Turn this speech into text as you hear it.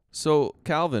So,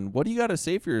 Calvin, what do you got to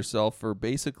say for yourself for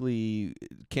basically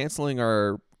canceling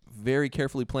our very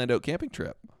carefully planned out camping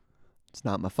trip? It's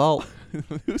not my fault.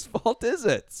 Whose fault is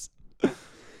it?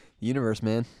 Universe,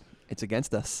 man. It's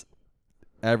against us.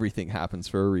 Everything happens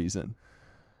for a reason.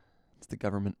 It's the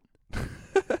government.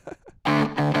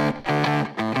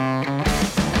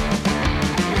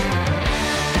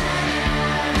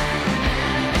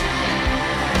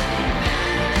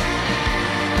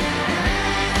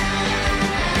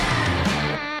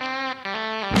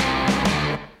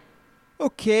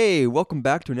 Okay, welcome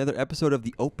back to another episode of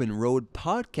the Open Road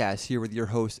Podcast here with your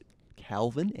hosts,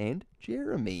 Calvin and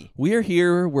Jeremy. We are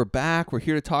here. We're back. We're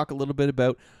here to talk a little bit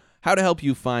about how to help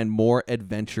you find more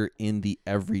adventure in the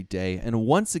everyday. And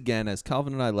once again, as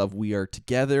Calvin and I love, we are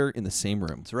together in the same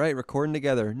room. That's right, recording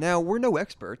together. Now, we're no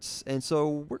experts, and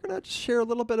so we're going to share a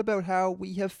little bit about how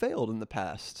we have failed in the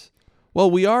past. Well,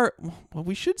 we are. Well,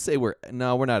 we should say we're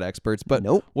not experts, but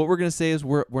Nope. What we're going to say is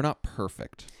we're not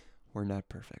perfect. We're not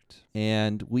perfect.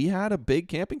 And we had a big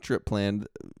camping trip planned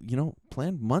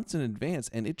months in advance,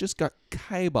 and it just got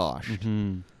kiboshed.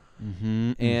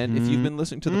 And if you've been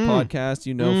listening to the podcast,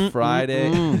 you know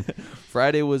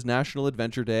Friday was National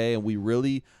Adventure Day, and we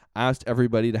really asked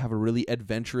everybody to have a really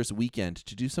adventurous weekend,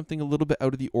 to do something a little bit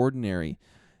out of the ordinary.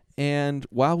 And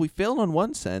while we failed on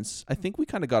one sense, I think we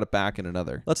kind of got it back in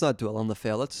another. Let's not dwell on the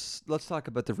fail. Let's talk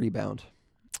about the rebound.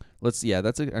 That's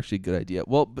actually a good idea.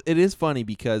 Well, it is funny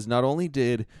because not only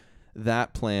did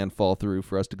that plan fall through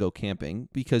for us to go camping,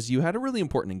 because you had a really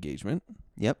important engagement.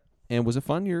 Yep. And was it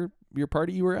fun, your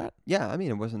party you were at? Yeah, I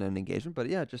mean, it wasn't an engagement, but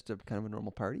yeah, just a kind of a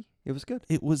normal party. It was good.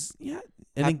 It was, yeah.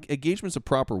 And engagement's a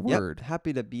proper word. Yep.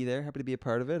 Happy to be there, happy to be a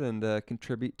part of it and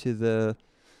contribute to the,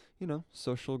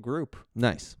 social group.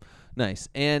 Nice.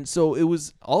 And so it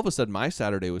was, all of a sudden, my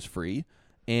Saturday was free.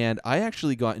 And I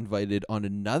actually got invited on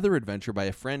another adventure by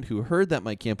a friend who heard that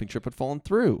my camping trip had fallen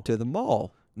through. To the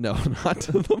mall. No, not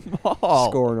to the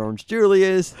mall. Score an Orange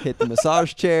Julius, hit the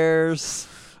massage chairs.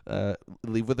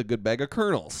 Leave with a good bag of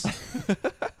kernels.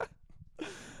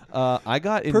 I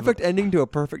got perfect ending to a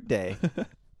perfect day.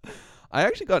 I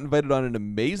actually got invited on an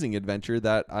amazing adventure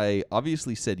that I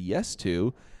obviously said yes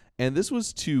to. And this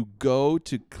was to go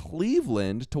to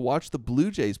Cleveland to watch the Blue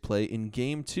Jays play in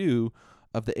Game 2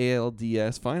 of the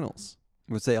ALDS Finals.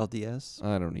 What's ALDS?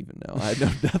 I don't even know. I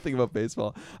know nothing about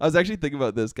baseball. I was actually thinking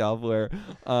about this, Cal, where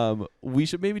we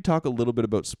should maybe talk a little bit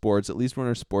about sports, at least when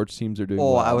our sports teams are doing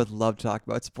well. I would love to talk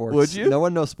about sports. Would you? No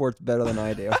one knows sports better than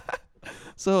I do.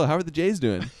 So, how are the Jays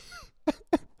doing?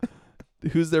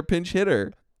 Who's their pinch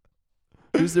hitter?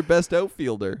 Who's their best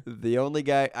outfielder? The only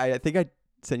guy, I think I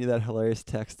sent you that hilarious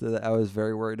text that I was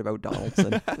very worried about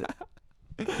Donaldson.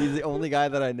 He's the only guy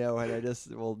that I know, and I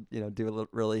just will, do a little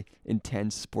really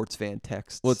intense sports fan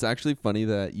text. Well, it's actually funny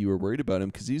that you were worried about him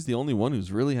because he's the only one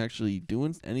who's really actually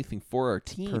doing anything for our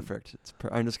team. Perfect.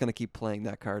 I'm just gonna keep playing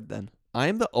that card then. I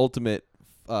am the ultimate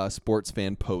sports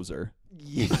fan poser.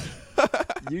 You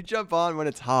jump on when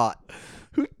it's hot.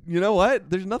 You know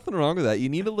what? There's nothing wrong with that. You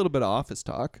need a little bit of office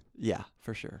talk. Yeah,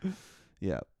 for sure.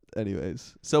 Yeah.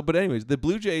 Anyways,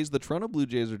 the Toronto Blue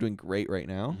Jays are doing great right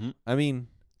now. Mm-hmm. I mean,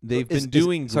 they've been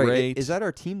doing great. Is that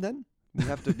our team then? We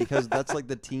have to, because that's like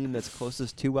the team that's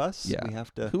closest to us. Yeah. We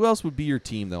have to. Who else would be your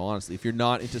team though? Honestly, if you're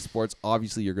not into sports,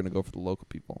 obviously you're going to go for the local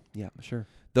people. Yeah, sure.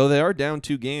 Though they are down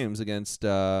 2 games against,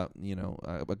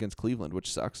 against Cleveland,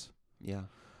 which sucks. Yeah.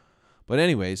 But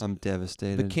anyways, I'm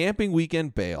devastated. The camping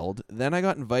weekend bailed. Then I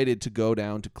got invited to go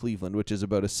down to Cleveland, which is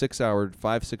about a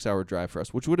 5-6 hour drive for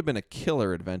us, which would have been a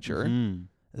killer adventure. Mm-hmm.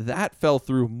 That fell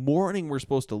through morning we're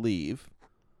supposed to leave.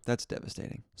 That's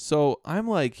devastating. So I'm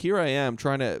like, here I am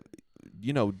trying to,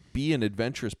 be an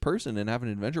adventurous person and have an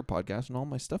adventure podcast, and all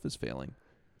my stuff is failing.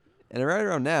 And right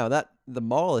around now, the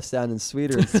mall is sounding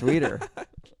sweeter and sweeter.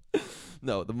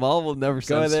 No, the mall will never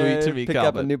sound sweet to me, pick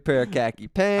Calvin. up a new pair of khaki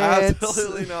pants.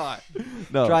 Absolutely not.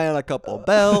 No. Try on a couple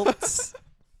belts.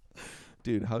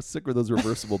 Dude, how sick are those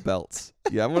reversible belts?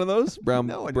 You have one of those? Brown,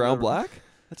 black?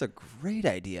 That's a great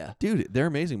idea. Dude, they're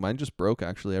amazing. Mine just broke,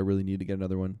 actually. I really need to get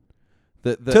another one.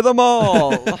 To the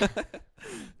mall.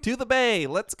 To the bay.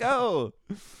 Let's go.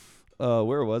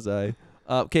 Where was I?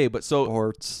 Okay, but so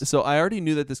I already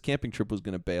knew that this camping trip was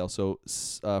going to bail. So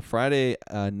Friday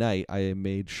night, I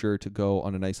made sure to go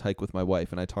on a nice hike with my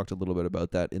wife, and I talked a little bit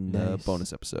about that in the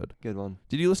bonus episode. Good one.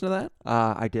 Did you listen to that?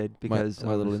 I did, because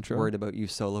my I little was intro? worried about you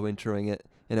solo introing it,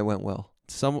 and it went well.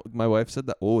 My wife said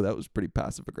that. Oh, that was pretty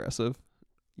passive aggressive.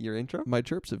 Your intro? My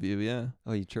chirps of you, yeah.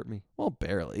 Oh, you chirped me? Well,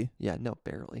 barely. Yeah, no,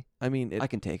 barely. I mean, I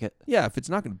can take it. Yeah, if it's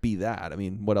not going to be that, I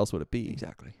mean, what else would it be?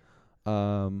 Exactly.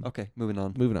 Okay, moving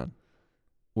on.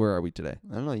 Where are we today?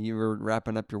 I don't know. You were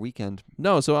wrapping up your weekend.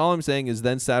 No, so all I'm saying is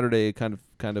then Saturday kind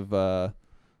of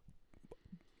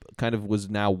was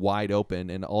now wide open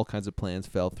and all kinds of plans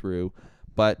fell through.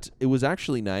 But it was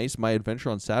actually nice. My adventure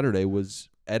on Saturday was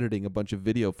editing a bunch of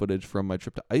video footage from my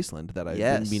trip to Iceland that I've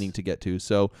been meaning to get to.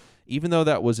 So even though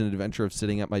that was an adventure of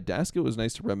sitting at my desk, it was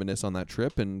nice to reminisce on that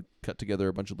trip and cut together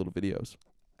a bunch of little videos.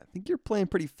 I think you're playing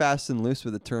pretty fast and loose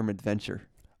with the term adventure.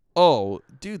 Oh,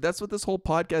 dude, that's what this whole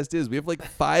podcast is. We have like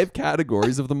 5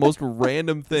 categories of the most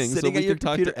random things. Sitting so we at your can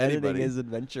talk computer to anybody. editing is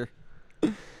adventure.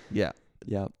 Yeah.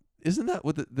 Yeah. Isn't that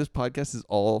what this podcast is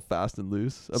all fast and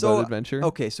loose about adventure?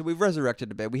 Okay, so we've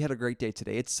resurrected a bit. We had a great day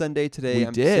today. It's Sunday today. We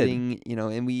I'm did. sitting,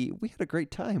 and we had a great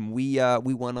time. We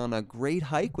went on a great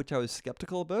hike, which I was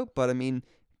skeptical about, but I mean,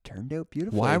 turned out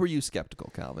beautiful. Why were you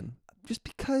skeptical, Calvin? Just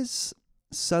because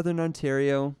Southern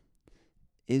Ontario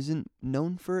isn't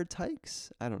known for its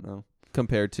hikes. I don't know.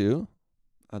 Compared to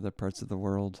Other parts of the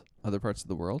world.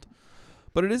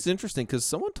 But it is interesting because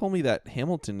someone told me that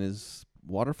Hamilton is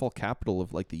waterfall capital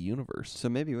of like the universe. So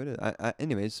maybe it is.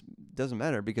 Anyways, doesn't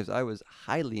matter because I was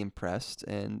highly impressed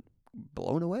and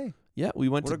blown away. Yeah, we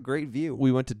went What a great view.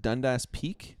 We went to Dundas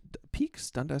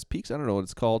Dundas Peaks. I don't know what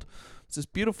it's called. It's this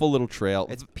beautiful little trail.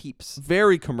 It's peeps.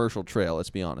 Very commercial trail. Let's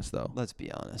be honest, though. Let's be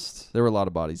honest. There were a lot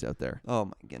of bodies out there. Oh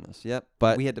my goodness. Yep.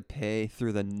 But we had to pay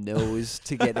through the nose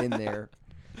to get in there.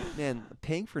 Man,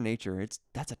 paying for nature,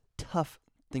 that's a tough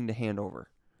thing to hand over.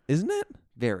 Isn't it?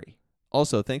 Very.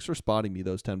 Also, thanks for spotting me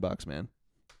those $10, man.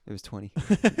 It was 20.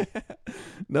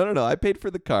 No. I paid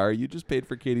for the car. You just paid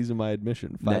for Katie's and my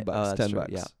admission. $5, $10.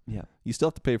 True. Yeah. You still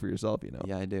have to pay for yourself, you know.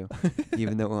 Yeah, I do.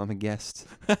 Even though I'm a guest.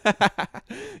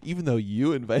 Even though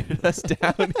you invited us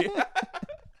down here.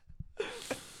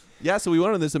 Yeah, so we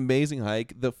went on this amazing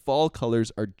hike. The fall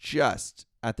colors are just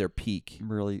at their peak.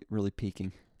 Really, really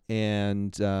peaking.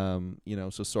 And,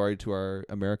 so sorry to our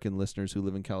American listeners who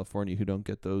live in California who don't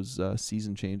get those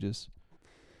season changes.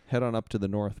 Head on up to the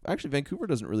north. Actually, Vancouver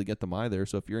doesn't really get them either.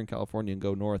 So if you're in California and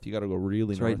go north, you got to go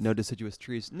really north. Right, no deciduous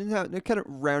trees. Now, kind of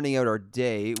rounding out our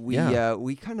day, we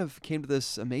kind of came to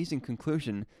this amazing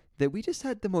conclusion that we just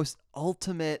had the most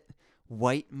ultimate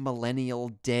white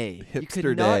millennial day. Hipster you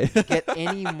could day. not get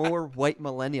any more white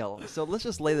millennial. So let's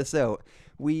just lay this out.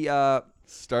 We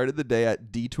started the day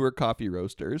at Detour Coffee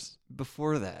Roasters.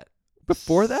 Before that?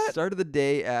 Started the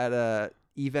day at a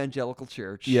evangelical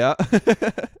church. Yeah.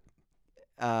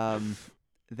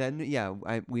 Then,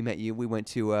 we met you. We went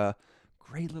to a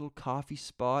great little coffee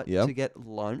spot to get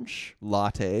lunch.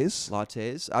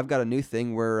 Lattes. I've got a new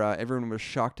thing where everyone was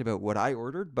shocked about what I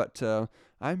ordered, but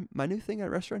my new thing at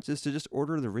restaurants is to just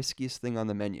order the riskiest thing on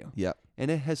the menu. Yeah.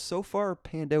 And it has so far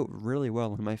panned out really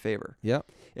well in my favor. Yeah.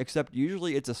 Except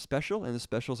usually it's a special, and the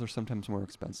specials are sometimes more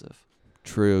expensive.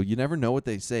 True. You never know what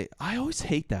they say. I always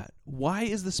hate that. Why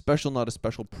is the special not a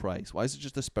special price? Why is it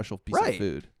just a special piece of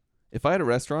food? If I had a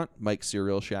restaurant, Mike's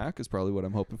Cereal Shack is probably what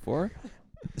I'm hoping for.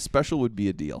 Special would be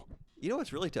a deal. You know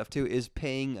what's really tough, too, is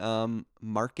paying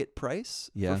market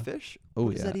price for fish.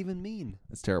 What does that even mean?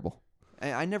 It's terrible.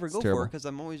 I never go for it because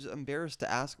I'm always embarrassed to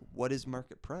ask what is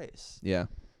market price. Yeah.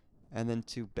 And then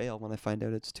to bail when I find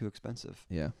out it's too expensive.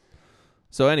 Yeah.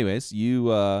 So anyways, you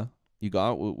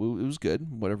got, it was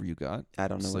good, whatever you got. I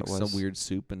don't know what it was. Some weird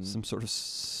soup and some sort of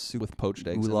soup with poached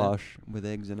eggs goulash with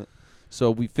eggs in it. So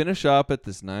we finish up at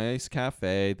this nice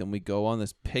cafe. Then we go on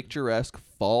this picturesque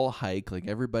fall hike like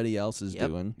everybody else is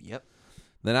doing. Yep.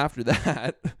 Then after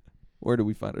that, where do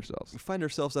we find ourselves? We find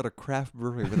ourselves at a craft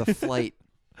brewery with a flight.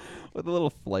 With a little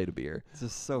flight of beer. This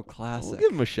is so classic. We'll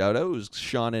give them a shout out. It was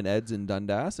Sean and Ed's in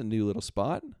Dundas, a new little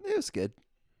spot. It was good.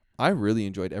 I really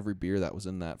enjoyed every beer that was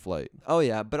in that flight. Oh,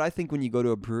 yeah. But I think when you go to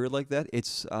a brewery like that,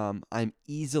 it's I'm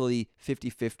easily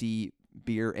 50-50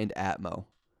 beer and Atmo.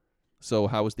 So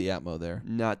how was the Atmo there?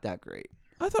 Not that great.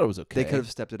 I thought it was okay. They could have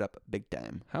stepped it up big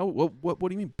time. How? What do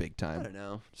you mean big time? I don't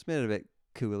know. Just made it a bit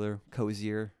cooler,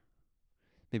 cozier.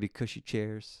 Maybe cushy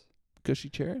chairs. Cushy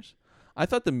chairs? I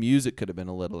thought the music could have been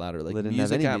a little louder. Like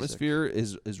music atmosphere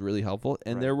is really helpful.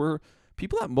 And there were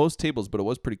people at most tables, but it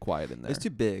was pretty quiet in there. It's too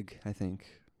big, I think.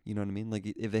 You know what I mean? Like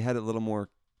if they had it a little more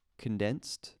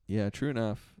condensed. Yeah, true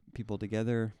enough. People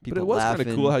together, people But it was laughing. kind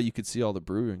of cool how you could see all the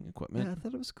brewing equipment. Yeah, I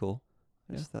thought it was cool.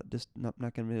 I just thought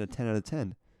not going to be a 10 out of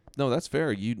 10. No, that's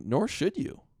fair. Nor should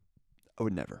you. I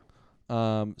would never.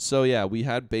 So yeah, we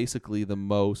had basically the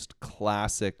most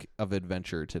classic of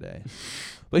adventure today.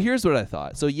 But here's what I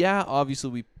thought. So yeah,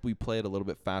 obviously we played a little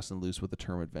bit fast and loose with the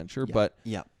term adventure, but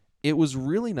it was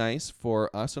really nice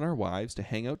for us and our wives to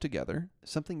hang out together.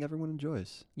 Something everyone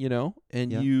enjoys.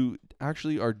 And you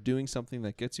actually are doing something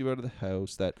that gets you out of the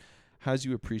house, that has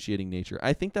you appreciating nature.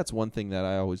 I think that's one thing that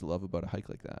I always love about a hike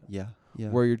like that. Yeah. Yeah.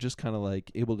 Where you're just kind of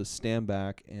like able to stand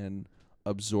back and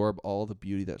absorb all the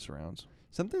beauty that surrounds.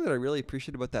 Something that I really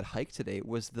appreciated about that hike today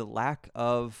was the lack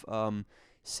of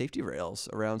safety rails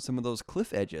around some of those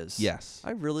cliff edges. Yes.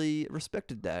 I really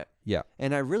respected that. Yeah.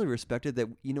 And I really respected that,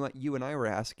 you know what, you and I were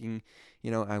asking,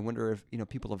 you know, I wonder if, you know,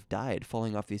 people have died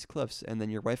falling off these cliffs. And then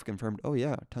your wife confirmed, oh,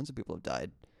 yeah, tons of people have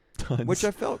died. Tons. Which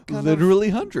I felt literally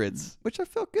hundreds. Which I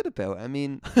felt good about. I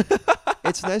mean,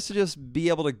 it's nice to just be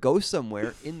able to go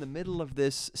somewhere in the middle of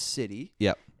this city.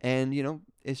 Yep. And, you know,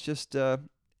 it's just,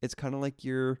 it's kind of like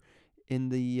you're in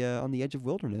the on the edge of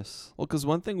wilderness. Well, because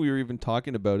one thing we were even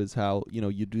talking about is how, you know,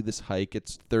 you do this hike,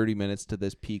 it's 30 minutes to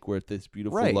this peak where it's this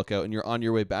beautiful Right. lookout, and you're on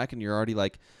your way back and you're already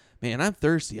like, man, I'm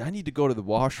thirsty. I need to go to the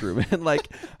washroom. And like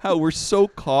how we're so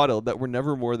coddled that we're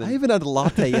never more than... I haven't had a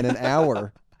latte in an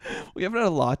hour. We haven't had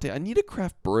a latte. I need a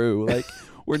craft brew. Like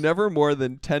we're never more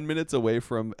than 10 minutes away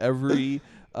from every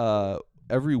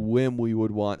whim we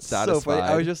would want satisfied. So funny.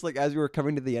 I was just like, as we were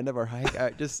coming to the end of our hike, I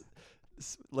just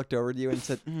looked over to you and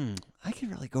said, I could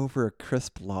really go for a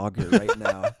crisp lager right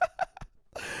now.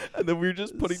 And then we were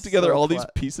just putting together all these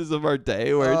pieces of our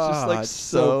day where it's just like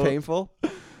so painful.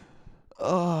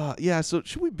 Yeah. So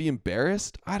should we be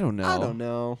embarrassed? I don't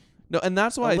know. No, and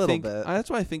that's why that's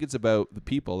why I think it's about the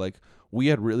people. Like we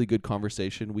had really good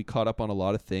conversation. We caught up on a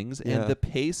lot of things, and the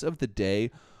pace of the day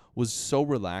was so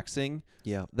relaxing.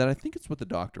 Yeah. That I think it's what the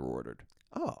doctor ordered.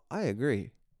 Oh, I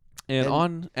agree. And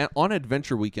on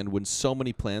Adventure Weekend, when so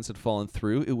many plans had fallen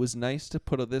through, it was nice to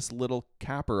put this little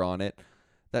capper on it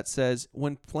that says,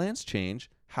 when plans change,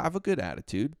 have a good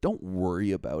attitude. Don't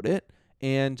worry about it.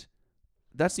 And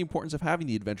that's the importance of having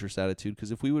the adventurous attitude,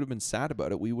 because if we would have been sad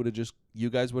about it, you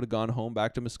guys would have gone home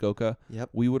back to Muskoka. Yep.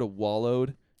 We would have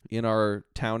wallowed in our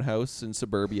townhouse in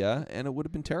suburbia, and it would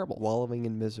have been terrible. Wallowing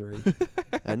in misery.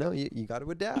 I know, you got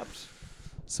to adapt.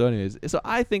 So anyways,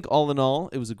 I think all in all,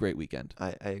 it was a great weekend.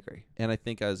 I agree. And I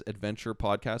think as adventure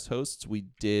podcast hosts, we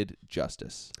did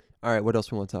justice. All right, what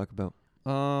else we want to talk about?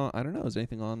 I don't know. Is there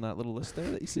anything on that little list there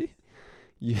that you see?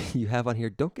 You have on here,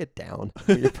 don't get down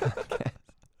when your podcast.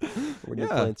 When your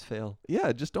plans fail.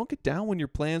 Yeah, just don't get down when your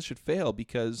plans should fail,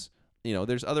 because, you know,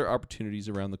 there's other opportunities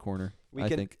around the corner. I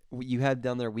think you had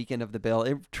down there Weekend of the Bail.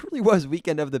 It truly was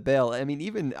Weekend of the Bail. I mean,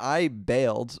 even I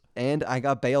bailed and I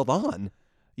got bailed on.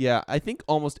 Yeah, I think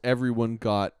almost everyone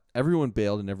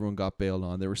bailed and everyone got bailed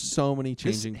on. There were so many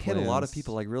changing plans. Hit a lot of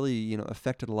people, like really, you know,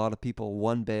 affected a lot of people.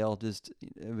 One bail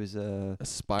it was a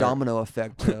domino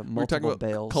effect. Multiple We're talking about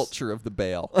bails. Culture of the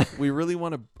bail. we really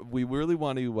want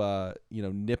to you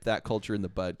know, nip that culture in the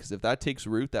bud, because if that takes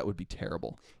root, that would be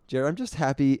terrible. Jared, I'm just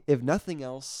happy. If nothing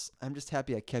else, I'm just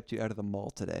happy I kept you out of the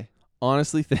mall today.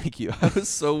 Honestly, thank you. I was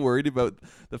so worried about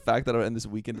the fact that I would end this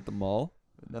weekend at the mall.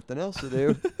 Nothing else to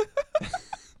do.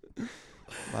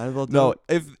 Might as well do No,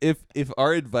 it. if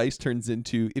our advice turns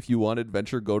into, if you want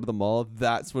adventure, go to the mall,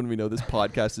 that's when we know this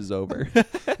podcast is over.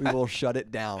 We will shut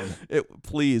it down.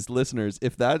 Please, listeners,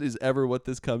 if that is ever what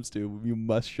this comes to, you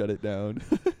must shut it down.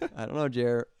 I don't know,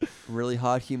 Jared. Really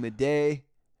hot, humid day.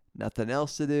 Nothing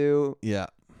else to do. Yeah.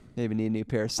 Maybe need a new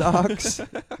pair of socks.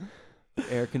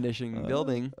 Air conditioning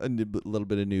building. A little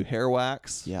bit of new hair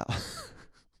wax. Yeah.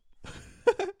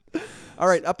 All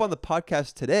right, up on the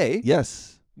podcast today.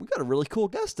 Yes. We got a really cool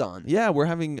guest on. Yeah, we're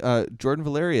having Jordan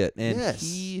Valeriote, and yes.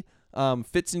 he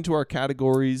fits into our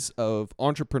categories of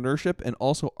entrepreneurship and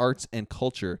also arts and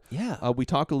culture. Yeah. We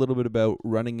talk a little bit about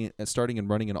starting and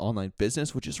running an online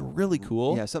business, which is really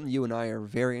cool. Yeah, something you and I are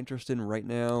very interested in right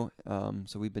now.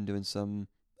 So we've been doing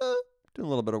doing a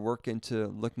little bit of work into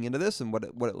looking into this and what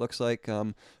it looks like.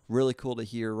 Really cool to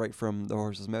hear right from the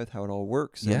horse's mouth how it all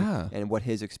works. And what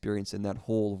his experience in that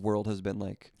whole world has been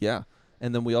like. Yeah.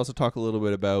 And then we also talk a little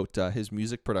bit about his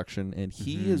music production, and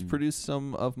he has produced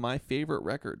some of my favorite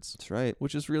records. That's right.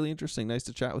 Which is really interesting. Nice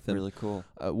to chat with him. Really cool.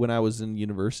 When I was in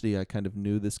university, I kind of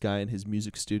knew this guy and his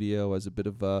music studio as a bit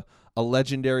of a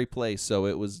legendary place. So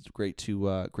it was great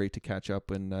to catch up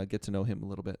and get to know him a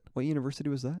little bit. What university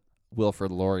was that?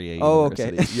 Wilfrid Laurier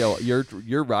University. Okay. Yo,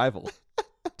 your rival,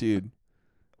 dude.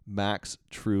 Mac's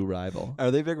true rival.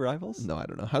 Are they big rivals? No, I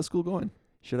don't know. How's school going?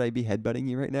 Should I be headbutting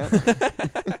you right now?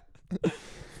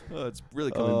 Oh, it's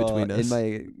really coming between us. In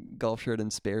my golf shirt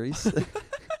and Sperry's.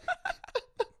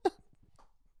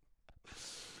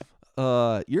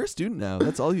 You're a student now.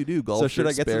 That's all you do. Golf. So should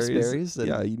shirt, I get some Sperry's?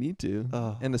 Yeah, you need to.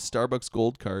 And a Starbucks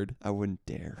Gold card. I wouldn't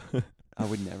dare. I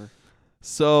would never.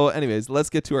 So, anyways, let's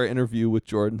get to our interview with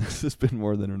Jordan. This has been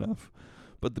more than enough.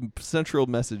 But the central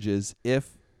message is,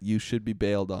 if you should be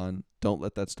bailed on, don't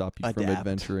let that stop you from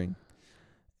adventuring.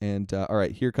 And all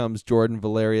right, here comes Jordan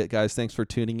Valeriote. Guys, thanks for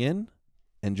tuning in.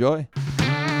 Enjoy.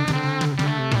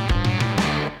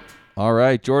 All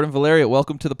right, Jordan Valeriote,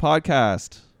 welcome to the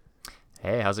podcast.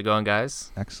 Hey, how's it going,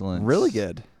 guys? Excellent. Really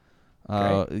good.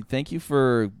 Thank you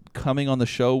for coming on the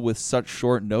show with such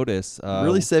short notice.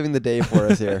 Really saving the day for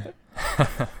us here.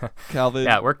 Calvin.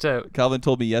 Yeah, it worked out. Calvin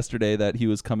told me yesterday that he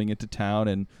was coming into town,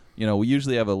 and we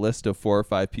usually have a list of 4 or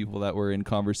 5 people that we're in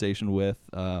conversation with,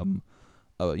 to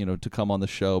come on the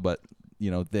show, but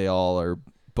they all are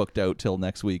booked out till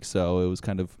next week, so it was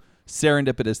kind of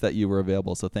serendipitous that you were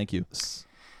available. So thank you.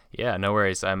 Yeah, no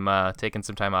worries. I'm taking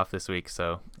some time off this week,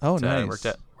 so nice.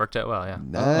 Worked out well. Yeah.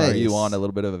 Nice. Are you on a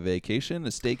little bit of a vacation, a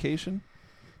staycation?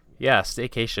 Yeah,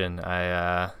 staycation.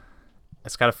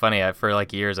 It's kind of funny. For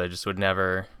like years, I just would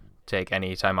never take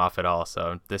any time off at all.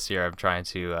 So this year, I'm trying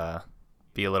to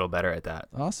be a little better at that.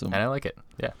 Awesome. And I like it.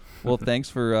 Yeah. Well, thanks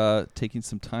for taking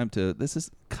some time to. This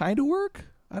is kind of work.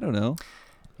 I don't know.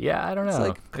 Yeah, I don't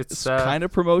know. It's kind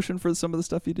of promotion for some of the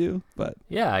stuff you do, but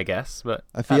yeah, I guess. But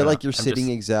I feel like know. you're sitting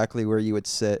exactly where you would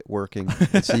sit working,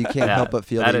 so you can't help but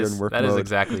feel that you're in work mode. That is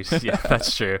exactly. Yeah,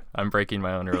 that's true. I'm breaking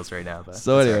my own rules right now. But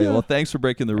so anyway, well, thanks for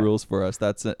breaking the rules for us.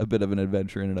 That's a bit of an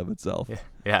adventure in and of itself.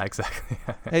 Yeah, exactly.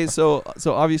 Hey, so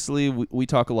obviously we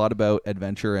talk a lot about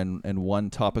adventure, and one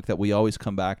topic that we always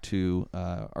come back to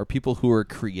are people who are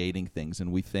creating things,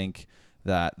 and we think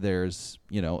that there's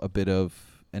a bit of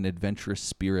an adventurous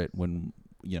spirit when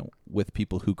with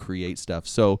people who create stuff.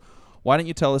 So why don't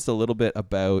you tell us a little bit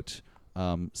about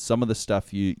some of the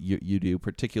stuff you do?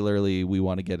 Particularly, we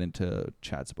want to get into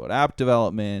chats about app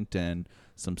development and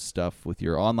some stuff with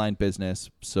your online business.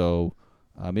 So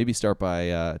maybe start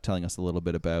by telling us a little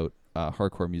bit about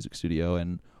Hardcore Music Studio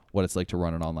and what it's like to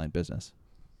run an online business.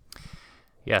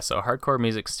 Yeah, so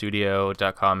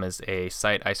hardcoremusicstudio.com is a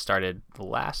site I started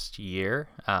last year.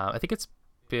 I think it's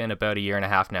been about 1.5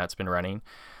 years now it's been running.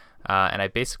 And I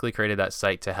basically created that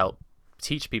site to help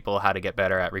teach people how to get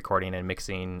better at recording and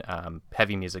mixing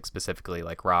heavy music, specifically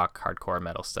like rock, hardcore,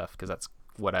 metal stuff, because that's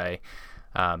what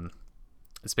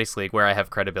it's basically where I have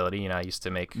credibility. I used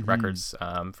to make records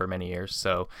for many years.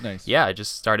 So nice. Yeah, I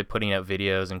just started putting out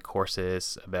videos and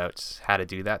courses about how to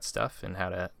do that stuff and how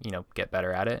to, get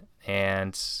better at it.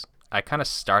 And I kind of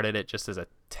started it just as a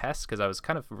test because I was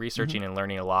kind of researching and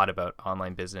learning a lot about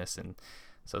online business. And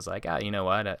so I was like, you know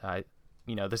what, I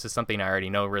this is something I already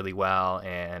know really well,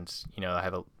 and I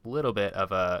have a little bit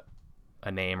of a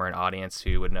name or an audience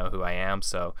who would know who I am.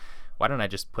 So why don't I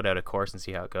just put out a course and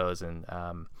see how it goes? And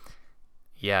I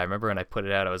remember when I put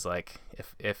it out, I was like,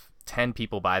 if 10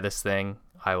 people buy this thing,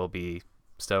 I will be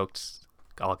stoked.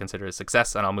 I'll consider it a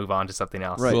success, and I'll move on to something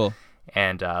else. Right. Cool.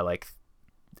 And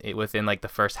within like the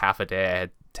first half a day, I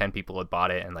had 10 people had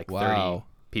bought it, and like 30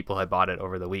 people had bought it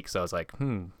over the week. So I was like,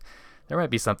 there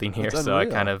might be something here. So I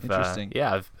kind of,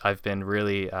 I've been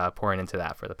really pouring into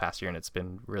that for the past year, and it's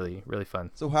been really, really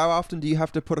fun. So how often do you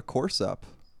have to put a course up?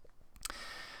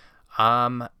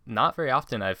 Not very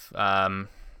often. I've,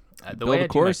 the way I do my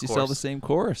course, you sell the same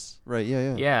course. Right.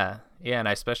 Yeah. Yeah. And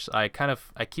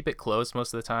I keep it closed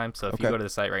most of the time. So if you go to the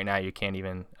site right now, you can't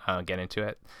even get into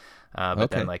it.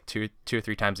 But then like two or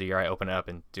three times a year, I open it up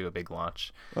and do a big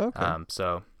launch. Okay.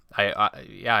 So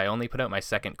I only put out my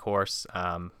second course,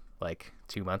 like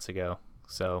 2 months ago.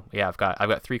 So yeah, I've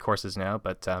got 3 courses now,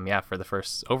 but for the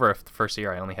first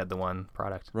year I only had the one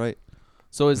product. Right.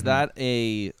 So is that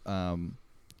a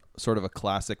sort of a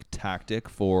classic tactic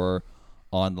for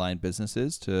online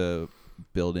businesses to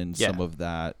build in some of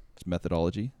that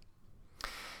methodology?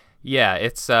 Yeah,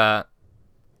 it's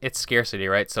scarcity,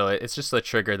 right? So it's just a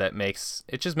trigger that makes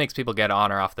people get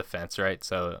on or off the fence, right?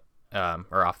 So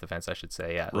or off the fence, I should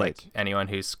say. Yeah. Right. Like anyone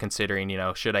who's considering,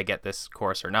 should I get this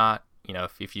course or not?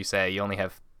 If you say you only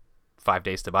have 5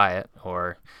 days to buy it,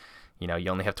 or, you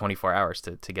only have 24 hours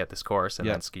to get this course, and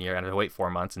then you're going to wait 4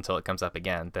 months until it comes up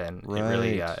again, then it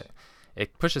really,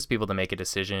 it pushes people to make a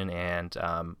decision. And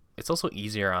it's also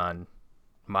easier on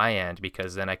my end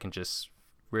because then I can just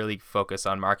really focus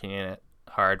on marketing it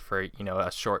hard for,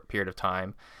 a short period of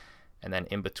time. And then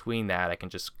in between that, I can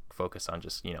just focus on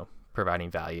just,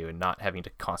 providing value and not having to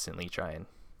constantly try and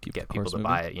get people to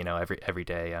buy it, every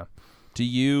day. Yeah. Do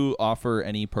you offer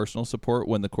any personal support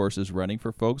when the course is running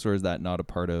for folks, or is that not a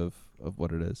part of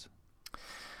what it is?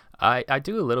 I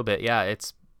do a little bit. Yeah.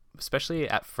 It's especially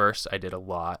at first I did a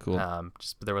lot. Cool.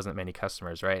 Just there wasn't many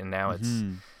customers. Right. And now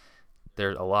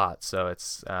there's a lot. So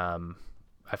it's,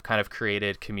 I've kind of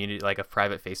created community, like a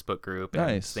private Facebook group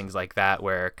and things like that,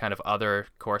 where kind of other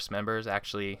course members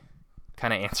actually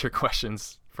kind of answer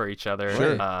questions for each other.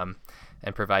 Sure.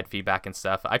 And provide feedback and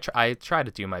stuff. I try to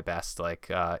do my best,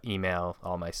 like email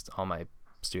all my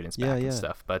students back and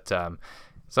stuff. But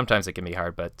sometimes it can be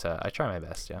hard, but I try my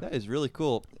best. Yeah. That is really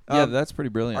cool. Yeah, that's pretty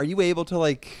brilliant. Are you able to,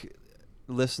 like,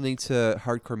 listening to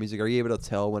hardcore music, are you able to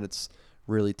tell when it's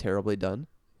really terribly done?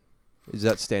 Does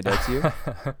that stand out to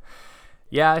you?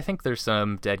 Yeah, I think there's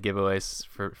some dead giveaways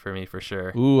for me for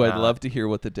sure. Ooh, I'd love to hear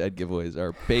what the dead giveaways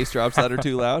are. Bass drops that are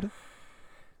too loud?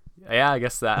 Yeah, I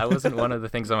guess that wasn't one of the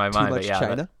things on my mind. Too much but yeah,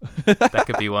 China? that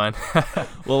could be one.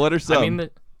 Well, what are some?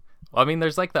 I mean,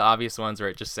 there's like the obvious ones where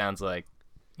it just sounds like,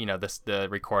 the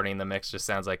recording, the mix just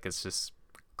sounds like it's just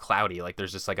cloudy. Like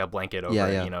there's just like a blanket over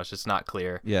it. It's just not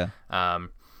clear. Yeah.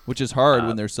 Which is hard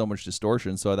when there's so much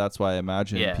distortion. So that's why I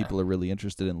imagine people are really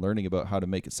interested in learning about how to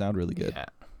make it sound really good.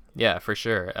 Yeah, for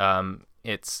sure.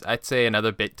 I'd say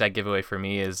another big dead giveaway for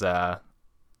me is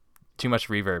too much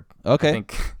reverb. Okay. I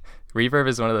think reverb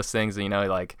is one of those things,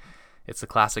 like it's a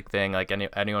classic thing. Like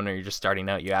anyone when you're just starting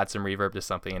out, you add some reverb to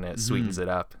something and it sweetens it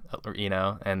up,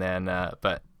 and then,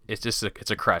 but it's just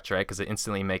it's a crutch, right? Because it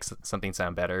instantly makes something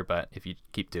sound better. But if you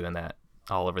keep doing that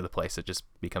all over the place, it just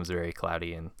becomes very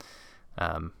cloudy and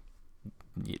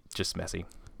just messy.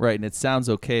 Right. And it sounds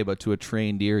okay, but to a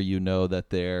trained ear,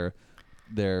 that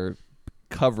they're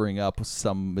covering up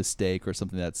some mistake or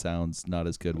something that sounds not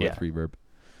as good with reverb.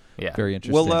 Yeah. Very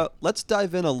interesting. Well, let's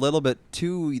dive in a little bit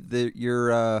to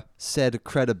your said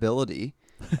credibility.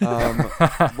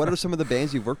 What are some of the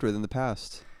bands you've worked with in the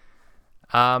past?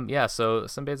 So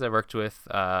some bands I've worked with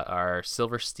are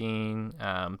Silverstein,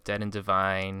 Dead and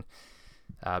Divine,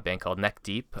 a band called Neck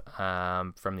Deep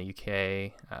from the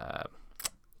UK,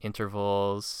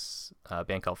 Intervals, a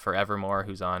band called Forevermore,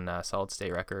 who's on Solid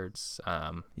State Records.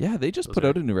 They just put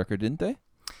out a new record, didn't they?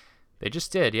 They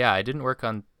just did, yeah. I didn't work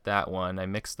on that one. I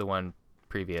mixed the one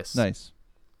previous. Nice.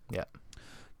 Yeah.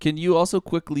 Can you also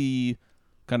quickly,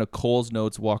 kind of Cole's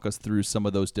notes, walk us through some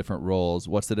of those different roles?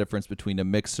 What's the difference between a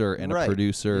mixer and a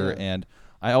producer? Yeah. And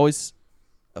I always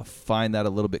find that a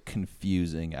little bit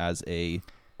confusing as a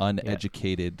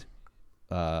uneducated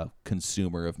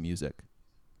consumer of music.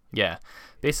 Yeah.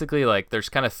 Basically, like, there's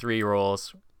kind of three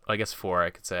roles. I guess four,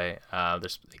 I could say.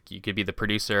 You could be the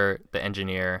producer, the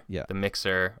engineer, the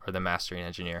mixer, or the mastering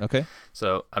engineer. Okay.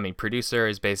 So, I mean, producer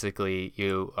is basically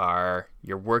you're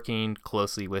working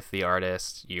closely with the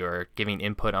artist. You're giving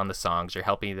input on the songs. You're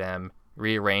helping them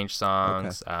rearrange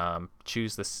songs,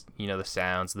 choose the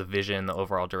sounds, the vision, the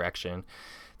overall direction,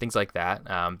 things like that.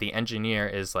 The engineer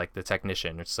is like the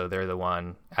technician. So they're the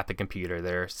one at the computer.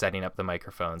 They're setting up the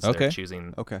microphones. Okay. They're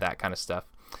choosing that kind of stuff.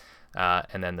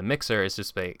 And then the mixer is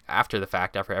just after the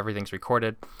fact, after everything's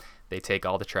recorded, they take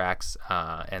all the tracks,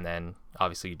 and then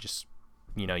obviously you just,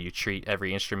 you treat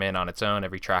every instrument on its own,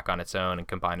 every track on its own, and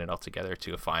combine it all together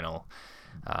to a final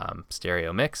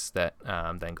stereo mix that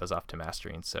then goes off to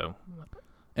mastering. So,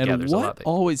 there's what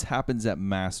always happens at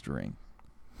mastering?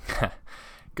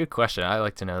 Good question. I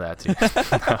like to know that too.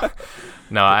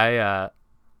 No,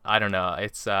 I don't know.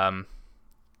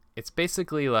 It's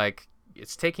basically like,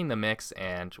 it's taking the mix,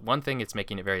 and one thing, it's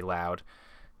making it very loud,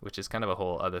 which is kind of a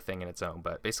whole other thing in its own,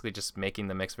 but basically just making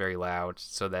the mix very loud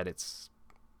so that it's,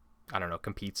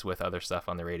 competes with other stuff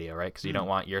on the radio, right? Because you don't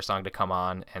want your song to come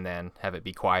on and then have it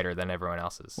be quieter than everyone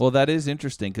else's. Well, that is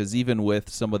interesting, because even with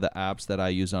some of the apps that I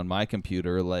use on my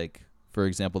computer, like, for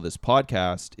example, this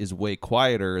podcast is way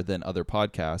quieter than other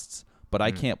podcasts, but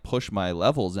I can't push my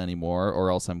levels anymore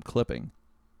or else I'm clipping.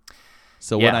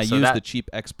 So when I use the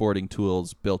cheap exporting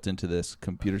tools built into this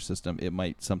computer system, it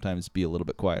might sometimes be a little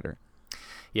bit quieter.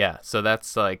 Yeah, so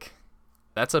that's a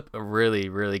really,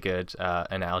 really good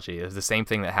analogy. It's the same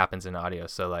thing that happens in audio.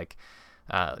 So like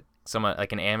someone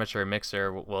like an amateur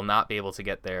mixer will not be able to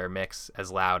get their mix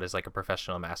as loud as like a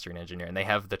professional mastering engineer, and they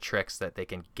have the tricks that they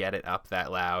can get it up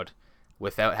that loud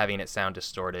without having it sound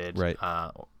distorted, right,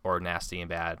 or nasty and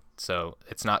bad. So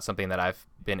it's not something that I've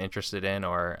been interested in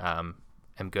or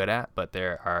am good at, but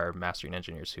there are mastering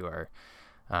engineers who are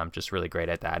just really great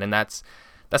at that, and that's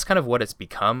kind of what it's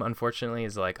become, unfortunately,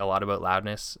 is like a lot about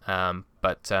loudness,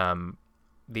 but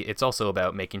it's also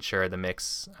about making sure the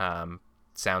mix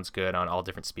sounds good on all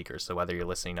different speakers. So whether you're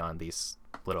listening on these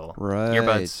little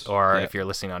earbuds or if you're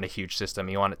listening on a huge system,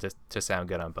 you want it to sound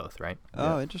good on both, right?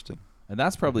 Interesting. And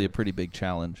that's probably a pretty big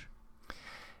challenge.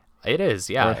 It is,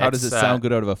 yeah. Or how does it sound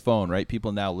good out of a phone, right?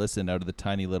 People now listen out of the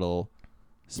tiny little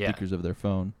speakers of their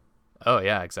phone. Oh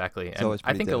yeah, exactly. It's always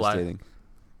pretty devastating.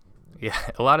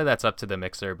 A lot of that's up to the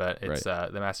mixer, but it's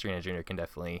the mastering engineer can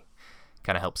definitely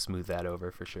kind of help smooth that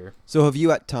over for sure. So have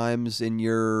you at times in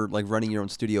your running your own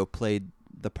studio played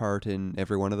the part in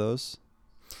every one of those?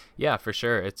 Yeah, for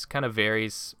sure. It's kind of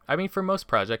varies. I mean, for most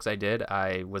projects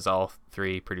I was all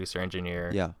three: producer,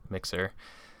 engineer, mixer.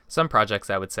 Some projects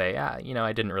I would say, I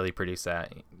didn't really produce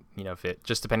that. if it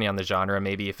just depending on the genre,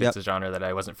 maybe if it's a genre that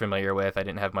I wasn't familiar with, I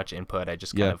didn't have much input. I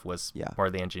just kind of was more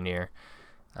the engineer.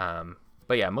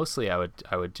 But yeah, mostly I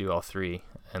would do all three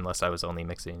unless I was only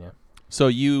mixing. Yeah. So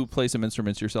you play some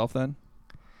instruments yourself then?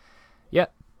 Yeah,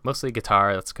 mostly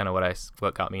guitar. That's kind of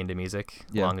what got me into music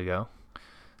long ago.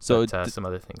 So but, some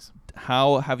other things.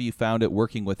 How have you found it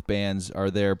working with bands? Are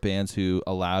there bands who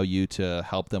allow you to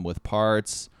help them with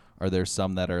parts? Are there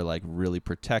some that are like really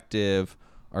protective?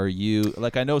 Are you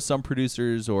like, I know some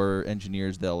producers or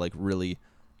engineers, they'll like really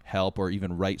help or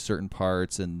even write certain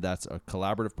parts, and that's a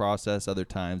collaborative process. Other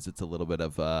times it's a little bit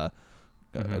of a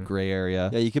gray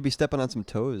area. Yeah, you could be stepping on some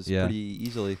toes pretty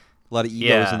easily. A lot of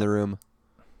egos in the room.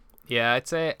 Yeah, I'd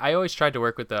say I always tried to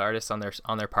work with the artists on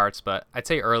their parts, but I'd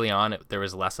say early on there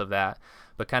was less of that.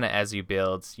 But kind of as you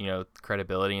build,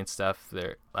 credibility and stuff,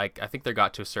 I think there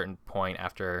got to a certain point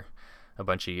after a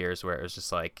bunch of years where it was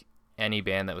just like any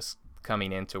band that was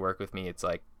coming in to work with me, it's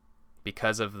like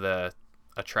because of a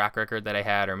track record that I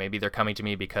had, or maybe they're coming to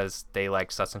me because they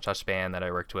liked such and such band that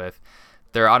I worked with,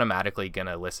 they're automatically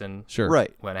gonna listen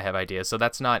when I have ideas. So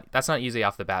that's not easy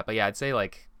off the bat. But yeah, I'd say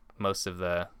like most of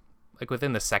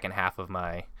within the second half of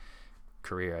my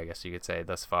career, I guess you could say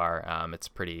thus far,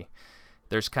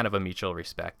 there's kind of a mutual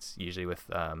respect usually with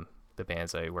the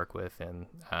bands I work with, and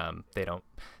they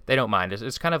don't mind.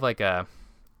 It's kind of like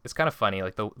it's kind of funny,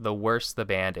 like the worse the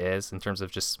band is in terms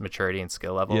of just maturity and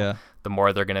skill level, the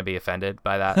more they're going to be offended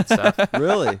by that stuff.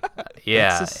 Really?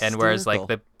 Yeah. And whereas like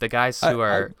the guys who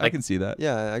are I can see that.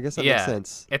 Yeah, I guess that makes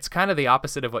sense. It's kind of the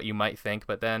opposite of what you might think,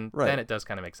 but then it does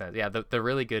kind of make sense. Yeah, the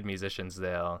really good musicians,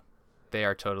 they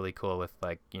are totally cool with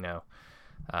like,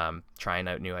 trying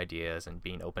out new ideas and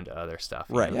being open to other stuff.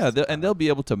 Right. Yeah, and they'll be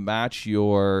able to match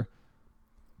your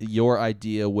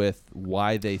idea with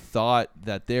why they thought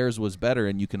that theirs was better,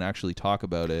 and you can actually talk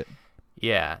about it.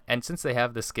 Yeah, and since they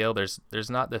have the skill, there's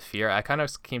not the fear. I kind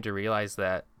of came to realize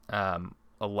that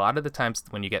a lot of the times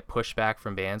when you get pushback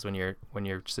from bands when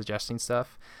you're suggesting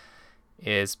stuff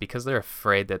is because they're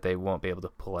afraid that they won't be able to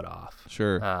pull it off.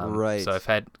 Sure. Right. So I've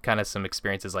had kind of some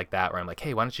experiences like that where I'm like,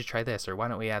 hey, why don't you try this, or why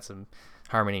don't we add some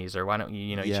harmonies, or why don't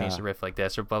you you change the riff like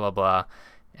this, or blah blah blah,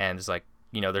 and it's like,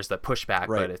 there's the pushback,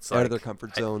 but it's out of their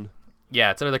comfort zone.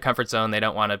 It's out of their comfort zone. They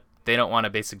don't want to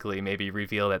basically maybe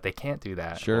reveal that they can't do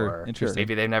that. Sure. Or Interesting.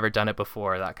 Maybe they've never done it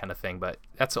before, that kind of thing. But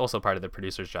that's also part of the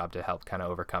producer's job to help kind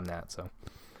of overcome that. So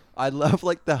I love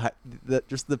like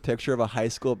just the picture of a high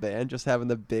school band just having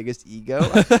the biggest ego.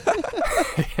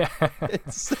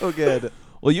 It's so good.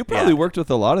 Well, you probably worked with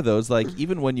a lot of those. Like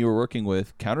even when you were working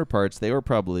with Counterparts, they were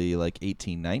probably like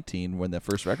 18, 19 when the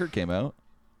first record came out.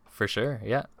 For sure.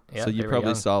 Yeah. Yeah, so you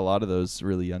probably saw a lot of those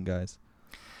really young guys.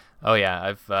 Oh yeah,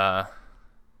 I've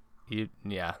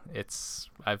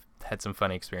had some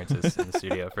funny experiences in the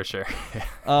studio for sure.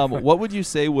 What would you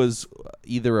say was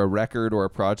either a record or a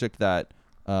project that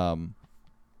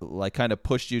like kind of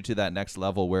pushed you to that next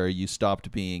level where you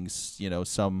stopped being,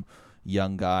 some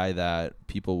young guy that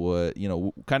people would,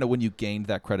 kind of when you gained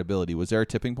that credibility? Was there a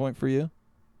tipping point for you?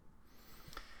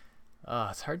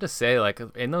 It's hard to say. Like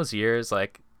in those years,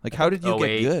 like how did you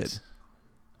get good?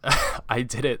 I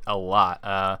did it a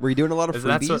lot. Were you doing a lot of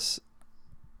freebies?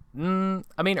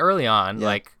 I mean, early on,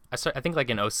 like I think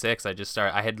like in 2006,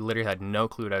 I had literally had no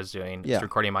clue what I was doing. Just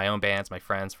recording my own bands, my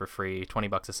friends for free,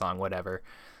 $20 a song, whatever.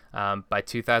 By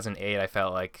 2008, I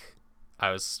felt like I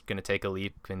was going to take a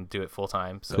leap and do it full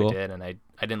time. So I did. And I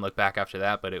didn't look back after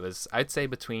that, but it was, I'd say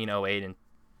between 2008 and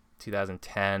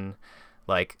 2010,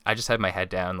 like I just had my head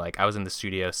down. Like I was in the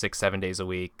studio 6-7 days a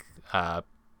week,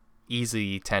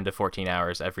 easy 10 to 14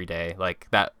 hours every day. Like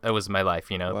that was my life,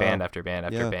 band after band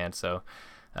after band. So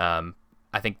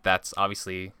I think that's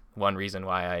obviously one reason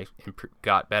why I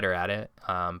got better at it.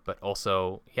 But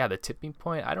also, the tipping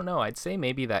point, I don't know. I'd say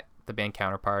maybe that the band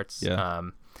Counterparts. Yeah.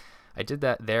 I did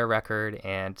their record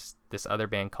and this other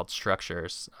band called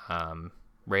Structures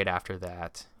right after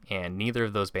that. And neither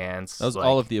of those bands. That was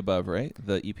all of the above, right?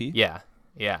 The EP? Yeah.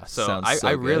 Yeah. So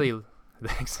I really,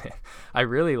 I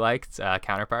really liked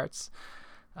Counterparts.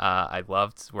 I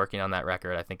loved working on that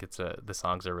record. I think the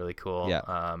songs are really cool. Yeah.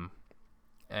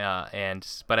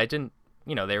 But I didn't,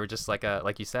 they were just like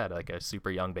you said, like a super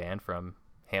young band from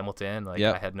Hamilton. Like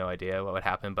I had no idea what would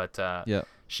happen, but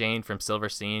Shane from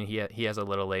Silverstein, he has a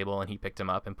little label and he picked him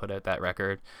up and put out that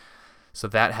record. So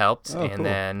that helped. Oh, and cool.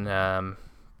 Then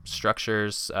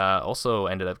Structures also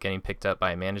ended up getting picked up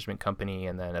by a management company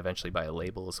and then eventually by a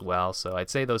label as well. So I'd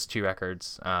say those two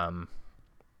records kind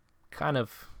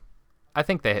of, I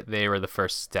think they were the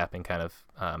first step in kind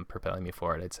of propelling me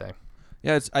forward, I'd say.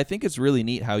 Yeah, I think it's really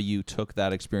neat how you took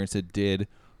that experience. It did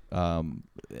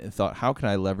thought, how can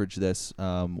I leverage this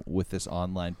with this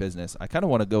online business? I kind of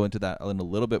want to go into that in a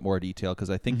little bit more detail because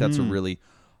I think that's a really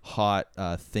hot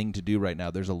thing to do right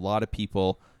now. There's a lot of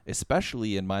people,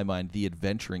 especially in my mind, the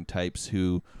adventuring types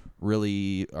who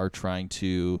really are trying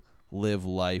to live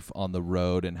life on the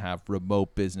road and have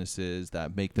remote businesses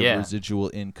that make them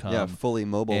residual income. Yeah, fully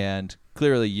mobile. And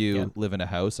clearly you live in a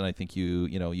house, and I think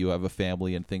you have a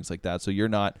family and things like that. So you're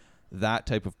not that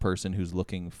type of person who's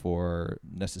looking for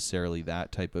necessarily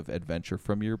that type of adventure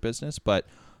from your business. But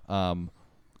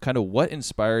kind of what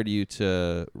inspired you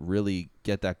to really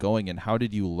get that going, and how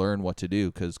did you learn what to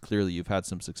do? Because clearly you've had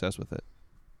some success with it.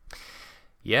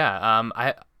 Yeah,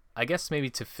 I guess maybe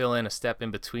to fill in a step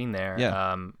in between there.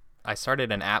 Yeah. I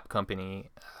started an app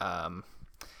company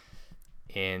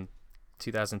in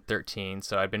 2013.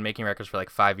 So I'd been making records for like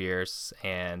 5 years,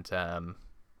 and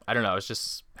I don't know, I was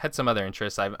just had some other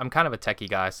interests. I'm kind of a techie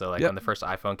guy, so like when the first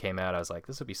iPhone came out, I was like,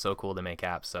 this would be so cool to make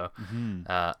apps. So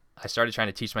I started trying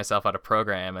to teach myself how to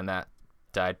program, and that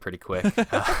died pretty quick.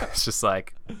 It's just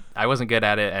like I wasn't good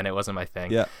at it, and it wasn't my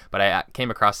thing. Yeah. But I came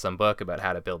across some book about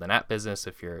how to build an app business,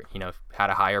 if you're, how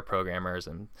to hire programmers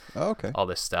and all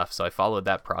this stuff. So I followed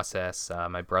that process.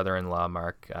 My brother-in-law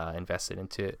Mark invested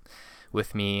into it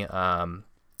with me, and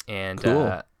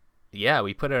cool.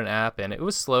 We put out an app, and it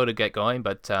was slow to get going,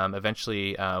 but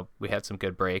eventually we had some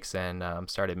good breaks and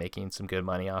started making some good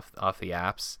money off the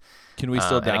apps. Can we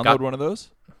still download one of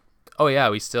those? Oh yeah,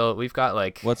 we've got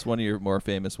like. What's one of your more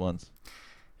famous ones?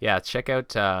 Yeah, check out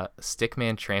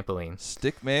Stickman Trampoline.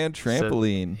 Stickman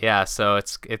Trampoline. So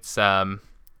it's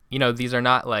these are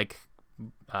not like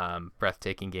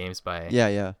breathtaking games by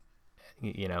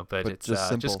but it's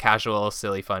just casual,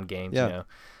 silly, fun games.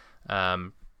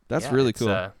 That's really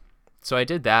cool. So I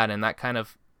did that, and that kind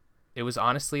of, it was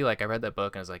honestly like I read that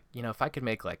book and I was like, if I could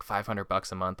make like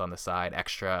 $500 a month on the side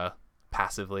extra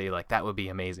passively, like that would be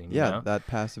amazing. That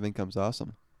passive income's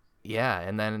awesome. Yeah,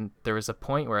 and then there was a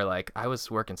point where like I was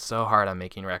working so hard on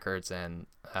making records, and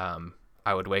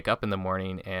I would wake up in the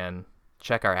morning and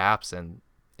check our apps, and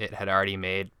it had already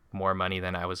made more money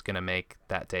than I was gonna make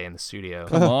that day in the studio.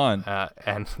 Come on.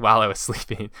 And while I was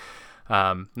sleeping,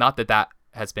 not that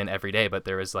has been every day, but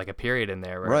there was like a period in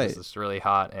there where it was just really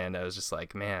hot, and I was just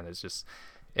like, man,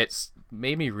 it's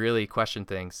made me really question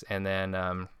things. And then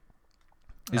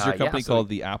is your company called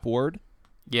the App Ward?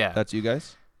 Yeah, that's you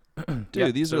guys.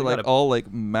 Dude, these are like all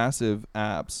like massive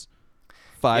apps.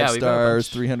 5 stars,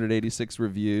 386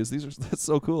 reviews. That's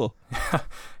so cool.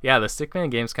 Yeah, the Stickman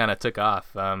games kind of took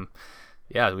off.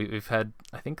 We've had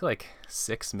I think like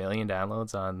 6 million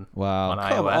downloads on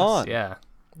iOS. On. Yeah,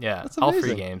 that's all amazing.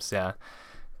 free games. Yeah,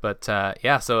 but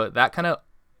so that kind of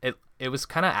it was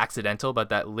kind of accidental, but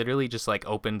that literally just like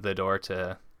opened the door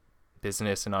to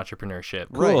business and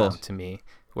entrepreneurship to me.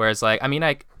 Whereas like, I mean,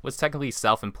 I was technically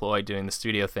self-employed doing the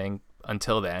studio thing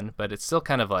until then, but it's still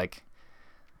kind of like,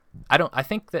 I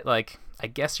think that like, I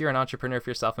guess you're an entrepreneur if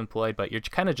you're self-employed, but you're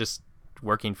kind of just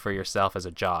working for yourself as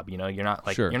a job. You're not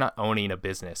like, you're not owning a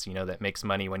business, that makes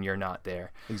money when you're not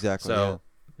there. Exactly. So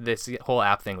this whole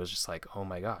app thing was just like, oh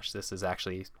my gosh, this is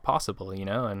actually possible,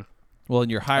 and well,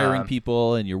 and you're hiring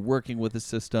people, and you're working with a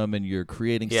system, and you're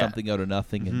creating something out of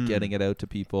nothing and getting it out to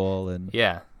people. And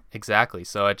exactly.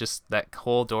 So that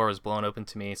whole door was blown open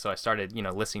to me. So I started,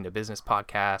 listening to business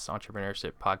podcasts,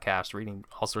 entrepreneurship podcasts, reading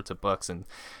all sorts of books, and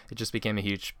it just became a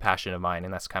huge passion of mine.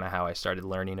 And that's kind of how I started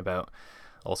learning about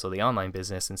also the online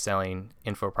business and selling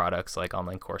info products like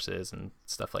online courses and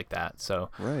stuff like that. So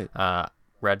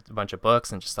read a bunch of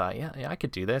books and just thought, I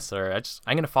could do this, or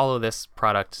I'm going to follow this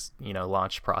product,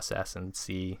 launch process and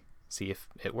see if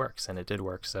it works. And it did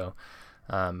work. So,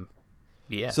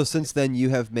 So since then you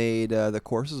have made the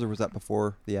courses, or was that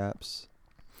before the apps?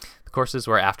 The courses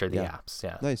were after the apps.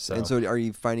 Yeah. Nice. So, and so are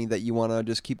you finding that you want to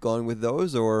just keep going with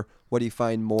those, or what do you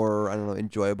find more,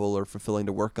 enjoyable or fulfilling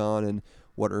to work on, and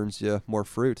what earns you more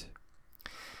fruit?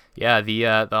 Yeah. The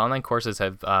online courses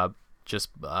have,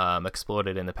 just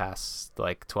exploded in the past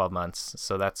like 12 months.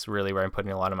 So that's really where I'm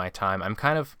putting a lot of my time.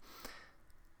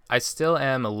 I still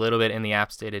am a little bit in the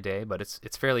apps day to day, but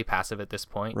it's fairly passive at this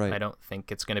point. Right. I don't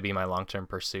think it's going to be my long-term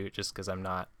pursuit, just because I'm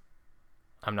not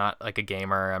like a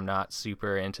gamer. I'm not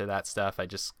super into that stuff.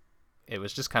 It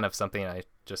was just kind of something I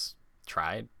just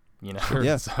tried,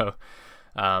 Yeah. So,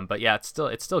 but yeah, it's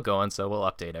still going. So we'll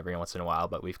update every once in a while,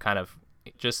 but we've kind of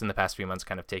just in the past few months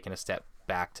kind of taken a step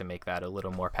back to make that a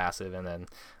little more passive. And then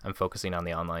I'm focusing on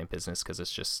the online business because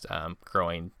it's just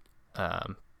growing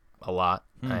a lot.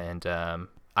 And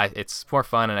it's more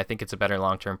fun, and I think it's a better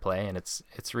long-term play, and it's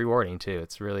rewarding too.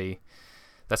 It's really,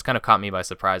 that's kind of caught me by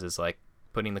surprise, is like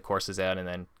putting the courses out and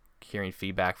then hearing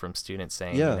feedback from students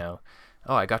saying,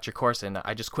 oh, I got your course and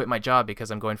I just quit my job because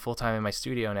I'm going full time in my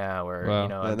studio now, or Wow. you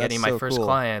know, Man, I'm that's getting my so first cool.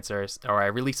 clients, or I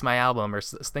released my album, or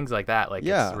things like that. Like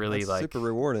Yeah, it's really that's like super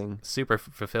rewarding. super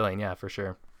fulfilling. Yeah, for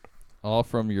sure. All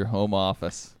from your home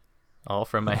office. All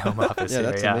from my home office Yeah, here.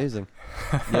 that's Yeah. amazing.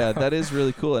 Yeah, that is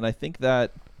really cool. And I think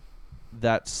that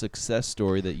success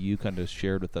story that you kind of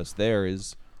shared with us there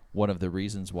is one of the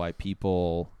reasons why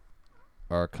people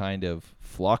are kind of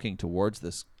flocking towards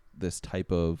this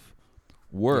type of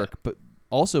work, but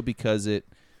also because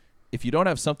if you don't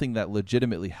have something that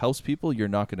legitimately helps people, you're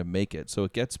not going to make it. So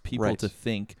it gets people Right. to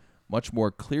think much more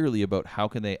clearly about how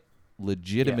can they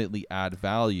legitimately add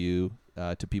value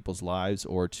to people's lives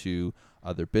or to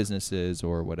other businesses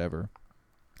or whatever.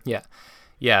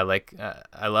 Yeah, like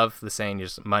I love the saying,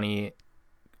 just money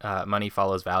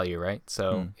follows value, right?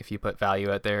 So if you put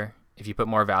value out there, if you put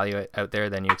more value out there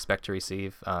than you expect to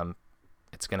receive,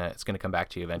 it's gonna come back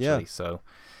to you eventually. Yeah. So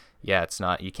yeah, it's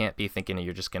not, you can't be thinking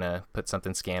you're just gonna put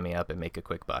something scammy up and make a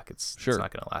quick buck. It's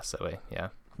not gonna last that way. Yeah.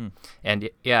 And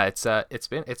yeah, it's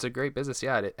a great business.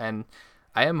 Yeah, and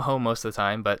I am home most of the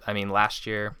time, but I mean, last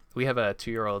year we have a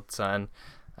 2-year-old son.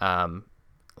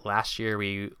 Last year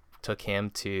we took him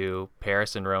to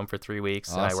Paris and Rome for 3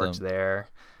 weeks, and I worked Awesome. there.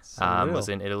 Unreal. Was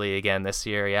in Italy again this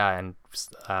year, yeah, and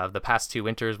the past 2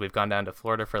 winters we've gone down to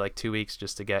Florida for like 2 weeks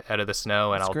just to get out of the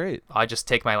snow, and That's great. I just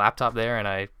take my laptop there and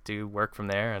I do work from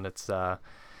there, and it's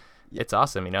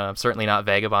awesome. You know, I'm certainly not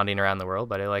vagabonding around the world,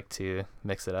 but I like to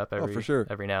mix it up for sure.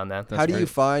 every now and then. How do you great.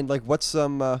 find, like, what's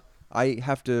some? I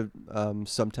have to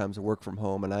sometimes work from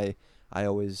home, and I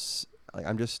always, like,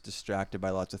 I'm just distracted by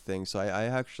lots of things, so I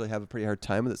actually have a pretty hard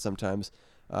time with it sometimes.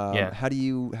 How do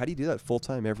you do that full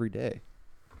time every day?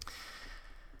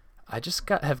 I just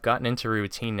have gotten into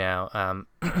routine now.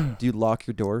 Do you lock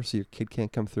your door so your kid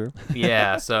can't come through?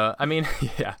 Yeah, so I mean,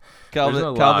 yeah. Calvin, There's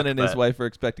no Calvin lock, and his but- wife are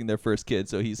expecting their first kid,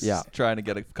 so he's trying to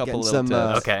get a couple Getting little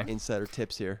some tips. Okay. insider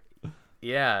tips here.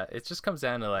 Yeah, it just comes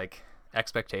down to like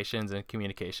expectations and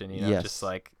communication, you know, Yes. just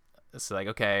like it's like,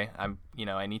 okay,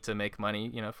 I need to make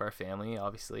money, for our family,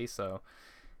 obviously. So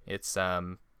it's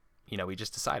we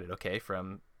just decided, okay,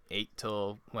 from 8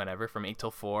 till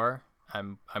 4,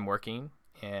 I'm working,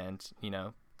 and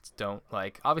don't,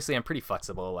 like, obviously I'm pretty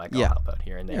flexible, like I'll help out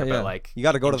here and there, Yeah, yeah. but like You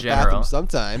got to go to in the bathroom general-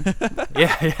 sometime.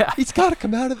 yeah. He's got to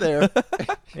come out of there.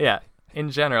 Yeah. In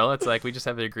general, it's like we just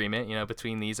have the agreement,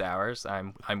 between these hours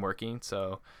I'm working,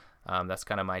 so that's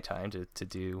kind of my time to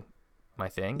do my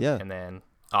thing. Yeah. And then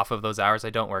off of those hours I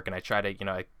don't work, and I try to,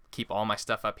 I keep all my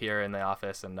stuff up here in the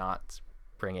office and not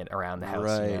bring it around the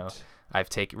house, Right. I've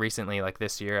taken recently, like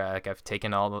this year, like I've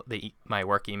taken all my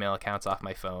work email accounts off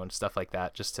my phone, stuff like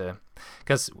that, just to,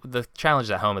 because the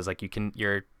challenge at home is like you can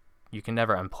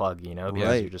never unplug, because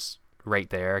Right. you're just right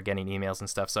there getting emails and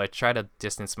stuff. So I try to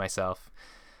distance myself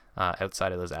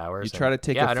outside of those hours. You try to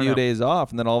take I a don't few know. days off,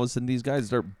 and then all of a sudden these guys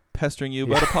start pestering you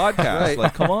about a podcast. Right.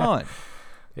 Like, come on.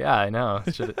 Yeah, I know.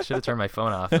 Should have turned my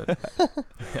phone off. But,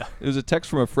 It was a text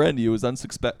from a friend. He was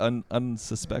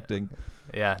unsuspecting.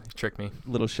 yeah, you tricked me.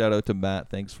 Little shout out to Matt.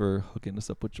 Thanks for hooking us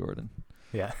up with Jordan.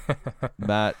 Yeah.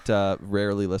 Matt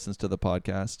rarely listens to the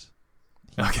podcast.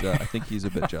 I think he's a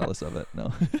bit jealous of it.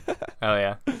 No. Oh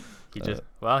yeah.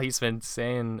 He's been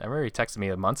saying. I remember he texted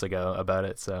me months ago about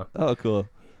it. So Oh, cool.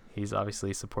 he's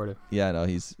obviously supportive. Yeah, no,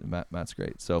 Matt's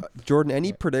great. So Jordan,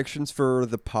 any predictions for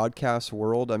the podcast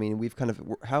world? I mean, we've kind of,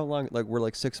 how long, like, we're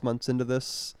like 6 months into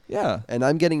this, yeah, and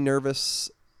I'm getting nervous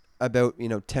about,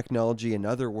 technology and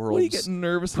other worlds what are you getting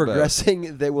nervous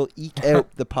progressing that will eke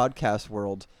out the podcast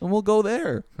world. about? And we'll go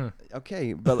there.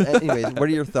 Okay, but anyways, what are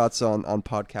your thoughts on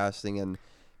podcasting and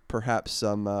perhaps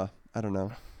some, I don't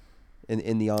know,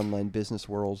 in the online business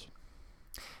world?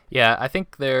 Yeah, I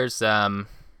think there's.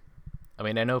 I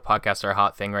mean, I know podcasts are a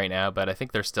hot thing right now, but I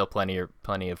think there's still plenty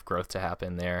of growth to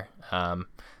happen there. I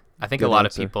think Good a lot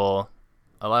answer.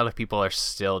 of people are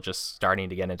still just starting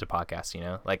to get into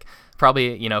podcasts, like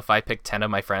probably, if I pick 10 of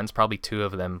my friends, probably 2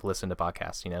 of them listen to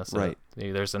podcasts, so Right.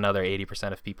 maybe there's another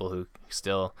 80% of people who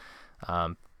still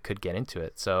could get into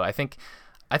it. So I think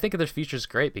their future's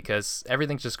great because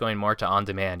everything's just going more to on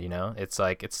demand, it's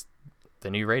like, it's the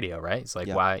new radio, right? It's like,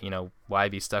 why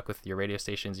be stuck with your radio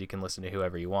stations? You can listen to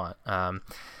whoever you want.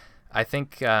 I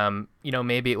think,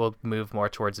 maybe it will move more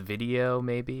towards video,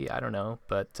 maybe, I don't know,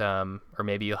 but, or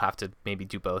maybe you'll have to maybe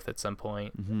do both at some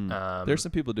point. There's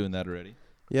some people doing that already.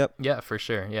 Yep. Yeah, for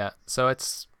sure. Yeah. So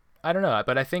I don't know,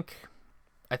 but I think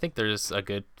I think there's a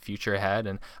good future ahead,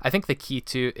 and I think the key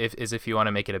too is if you want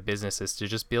to make it a business is to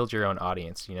just build your own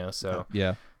audience, so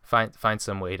find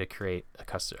some way to create a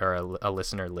customer or a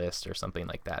listener list or something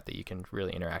like that you can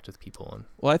really interact with people. And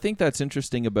well, I think that's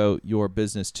interesting about your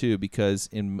business too, because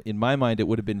in my mind it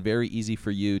would have been very easy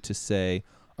for you to say,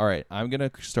 all right, I'm going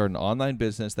to start an online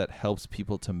business that helps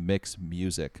people to mix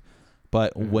music.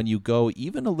 But when you go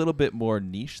even a little bit more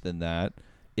niche than that,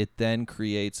 it then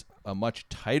creates a much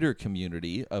tighter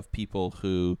community of people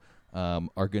who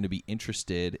are going to be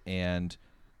interested. And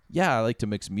yeah, I like to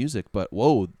mix music, but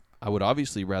whoa, I would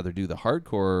obviously rather do the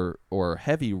hardcore or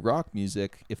heavy rock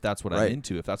music if that's what I'm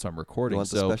into, if that's what I'm recording. You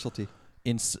want the specialty.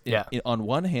 On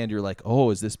one hand, you're like, oh,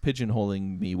 is this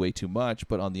pigeonholing me way too much?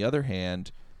 But on the other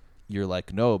hand, you're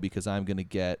like, no, because I'm going to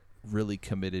get really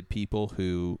committed people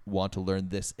who want to learn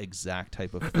this exact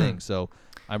type of thing. So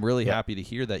I'm really happy to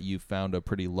hear that you found a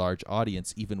pretty large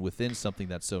audience even within something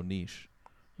that's so niche.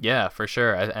 Yeah, for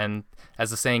sure. And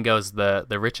as the saying goes, the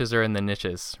riches are in the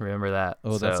niches. Remember that.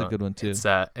 Oh, that's a good one too.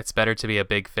 It's better to be a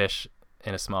big fish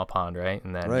in a small pond, right?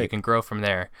 And then you can grow from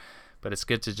there. But it's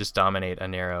good to just dominate a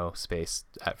narrow space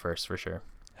at first, for sure.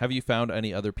 Have you found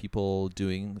any other people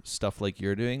doing stuff like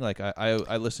you're doing? Like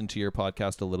I listened to your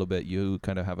podcast a little bit. You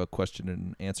kind of have a question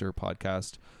and answer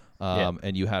podcast.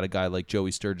 And you had a guy like Joey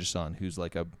Sturgis on, who's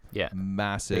like a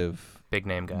massive big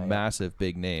name guy. Massive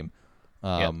big name.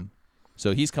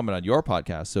 So he's coming on your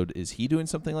podcast. So is he doing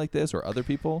something like this or other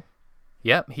people?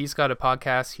 Yep, he's got a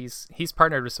podcast. He's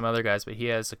partnered with some other guys, but he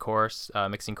has a course,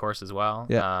 mixing course as well.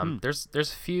 Yeah.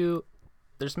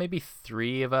 There's maybe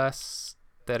 3 of us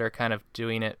that are kind of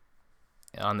doing it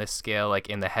on this scale, like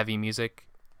in the heavy music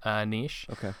niche.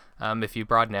 Okay. If you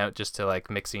broaden out just to like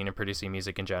mixing and producing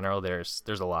music in general, there's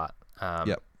a lot.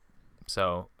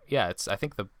 So yeah, I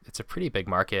think it's a pretty big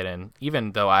market, and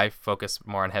even though I focus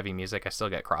more on heavy music, I still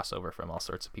get crossover from all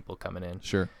sorts of people coming in.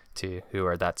 Sure.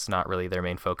 That's not really their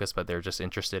main focus, but they're just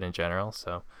interested in general.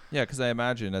 So yeah, because I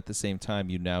imagine at the same time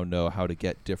you now know how to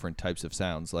get different types of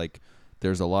sounds. Like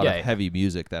there's a lot of heavy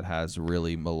music that has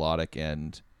really melodic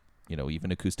and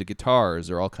even acoustic guitars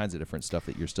or all kinds of different stuff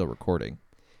that you're still recording.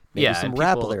 Maybe some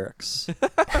rap lyrics.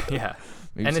 Yeah.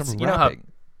 Maybe and it's rapping.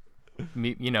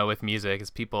 With music is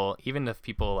people, even if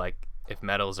people like, if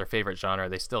metal's their favorite genre,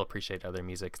 they still appreciate other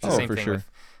music. It's the same thing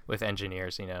with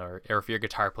engineers, or if you're a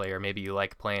guitar player, maybe you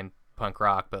like playing punk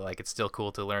rock, but like it's still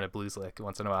cool to learn a blues lick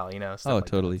once in a while, stuff like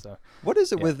totally. That, so. What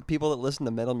is it with people that listen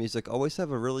to metal music always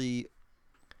have a really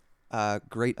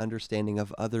great understanding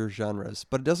of other genres,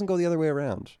 but it doesn't go the other way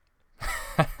around?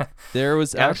 There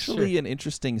was actually an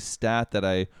interesting stat that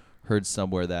I heard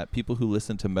somewhere that people who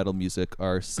listen to metal music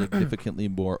are significantly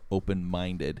more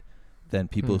open-minded than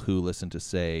people who listen to,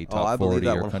 say, top 40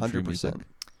 or country music.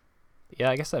 Yeah,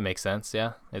 I guess that makes sense.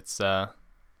 Yeah, it's I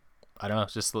don't know,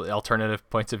 just alternative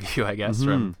points of view, I guess,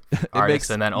 from artists,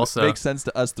 and then also makes sense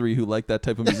to us 3 who like that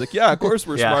type of music. Yeah, of course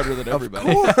we're smarter than everybody.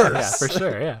 Of course. Yeah, for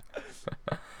sure. Yeah.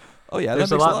 Oh yeah, there's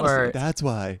that makes a lot more. That's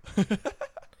why.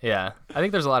 Yeah, I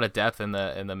think there's a lot of depth in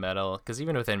the metal, because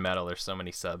even within metal, there's so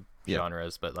many sub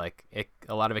genres, but like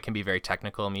a lot of it can be very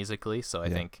technical musically. So I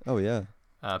think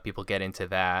people get into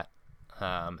that,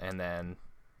 and then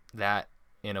that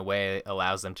in a way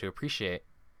allows them to appreciate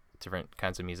different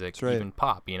kinds of music, even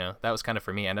pop. That was kind of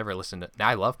for me. I never listened to.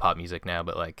 I love pop music now,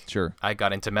 but like I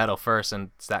got into metal first, and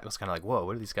that was kind of like, whoa,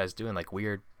 what are these guys doing? Like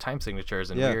weird time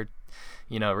signatures and weird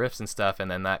riffs and stuff, and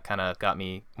then that kind of got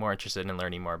me more interested in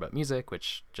learning more about music,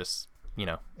 which just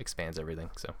expands everything.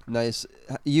 So nice.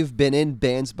 You've been in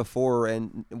bands before,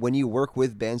 and when you work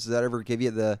with bands, does that ever give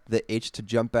you the itch to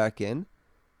jump back in?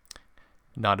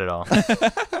 Not at all.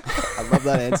 I love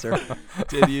that answer.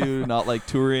 Did you not like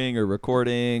touring or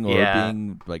recording or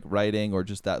being like writing or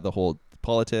just the whole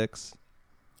politics?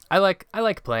 I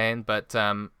like playing, but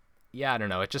I don't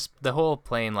know. It just, the whole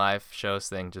playing live shows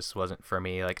thing just wasn't for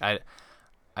me. Like I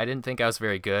didn't think I was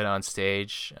very good on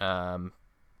stage.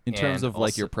 In terms of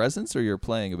like your presence or your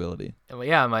playing ability? Well,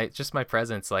 yeah, my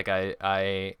presence. Like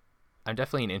I'm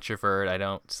definitely an introvert. I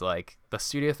don't like, the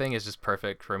studio thing is just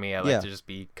perfect for me. I like to just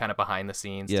be kind of behind the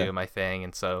scenes doing my thing.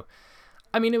 And so,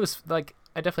 I mean, it was like,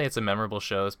 I definitely had some memorable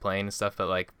shows playing and stuff, but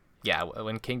like, yeah,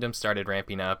 when Kingdom started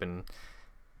ramping up, and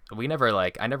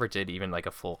I never did even like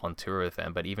a full on tour with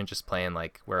them, but even just playing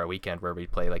like a weekend where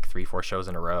we'd play like 3-4 shows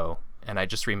in a row. And I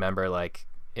just remember like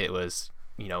it was,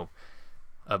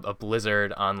 a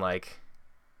blizzard on like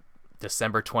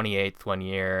December 28th one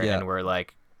year. And we're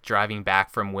like driving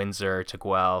back from Windsor to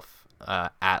Guelph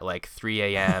at like 3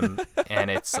 a.m.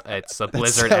 and it's a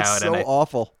blizzard out. So and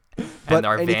awful. But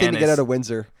our anything van to get out of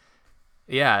Windsor.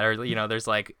 Yeah, or there's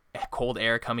like cold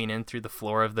air coming in through the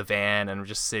floor of the van, and I'm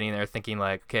just sitting there thinking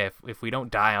like, okay, if we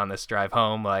don't die on this drive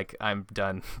home, like I'm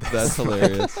done. That's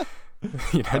hilarious.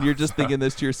 And you're just thinking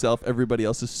this to yourself. Everybody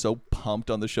else is so pumped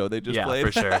on the show they just played.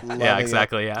 For sure. Yeah,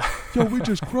 exactly. Yeah. Yo, we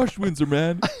just crushed Windsor,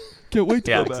 man. Can't wait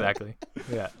to go back. Exactly.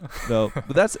 Yeah. No,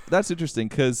 but that's interesting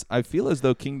because I feel as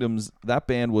though Kingdoms, that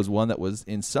band was one that was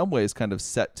in some ways kind of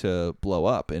set to blow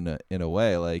up in a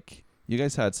way. Like you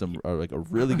guys had some like a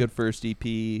really good first EP.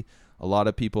 A lot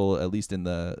of people, at least in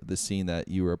the scene that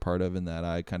you were a part of and that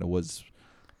I kind of was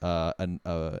an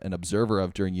observer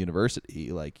of during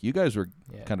university, like you guys were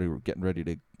kind of getting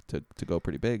ready to go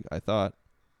pretty big, I thought.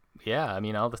 Yeah, I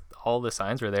mean all the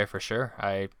signs were there for sure.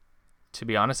 To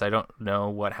be honest, I don't know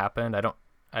what happened. I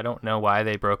don't know why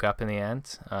they broke up in the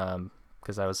end,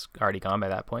 because I was already gone by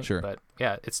that point. Sure. But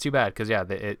yeah, it's too bad because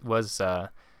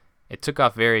it took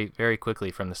off very, very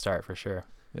quickly from the start for sure.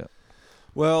 Yeah.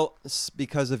 Well,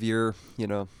 because of your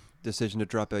decision to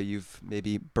drop out, you've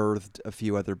maybe birthed a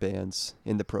few other bands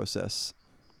in the process.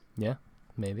 Yeah,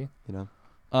 maybe.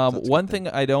 One thing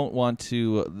I don't want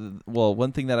to,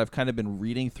 one thing that I've kind of been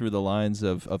reading through the lines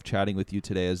of chatting with you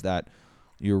today is that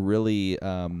you're really,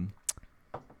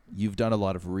 you've done a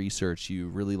lot of research. You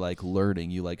really like learning.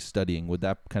 You like studying. Would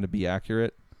that kind of be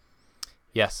accurate?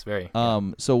 Yes, very.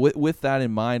 So with that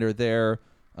in mind, are there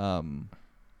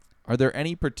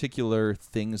any particular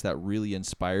things that really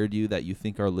inspired you that you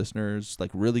think our listeners, like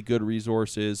really good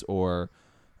resources or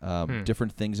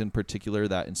different things in particular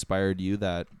that inspired you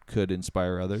that could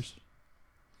inspire others?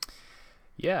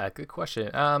 Yeah, good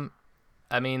question.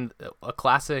 I mean, a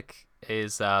classic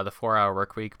is the 4-Hour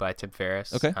Workweek by Tim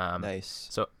Ferriss. Okay. Nice.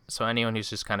 So anyone who's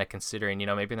just kind of considering,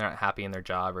 maybe they're not happy in their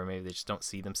job or maybe they just don't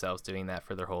see themselves doing that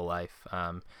for their whole life,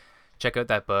 check out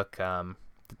that book. The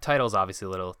title's obviously a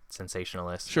little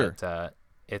sensationalist. Sure. But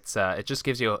it just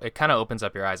gives you, it kind of opens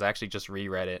up your eyes. I actually just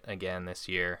reread it again this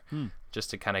year just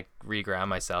to kind of re-ground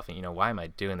myself and, why am I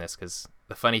doing this? Because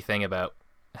the funny thing about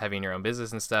having your own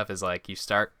business and stuff is like you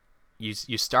start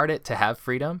it to have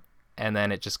freedom, and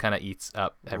then it just kind of eats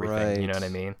up everything. Right. You know what I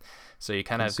mean? So you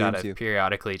kind of got to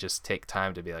periodically just take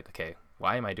time to be like, okay,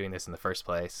 why am I doing this in the first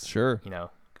place? Sure.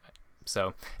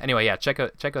 So anyway, yeah, check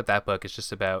out that book. It's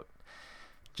just about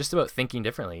thinking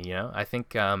differently. I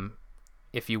think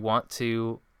if you want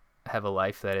to have a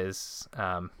life that is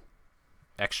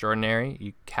extraordinary,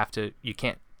 you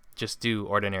can't just do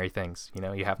ordinary things.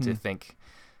 You have to think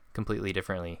completely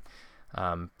differently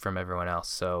from everyone else.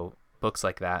 So books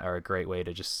like that are a great way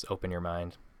to just open your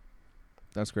mind.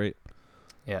 That's great.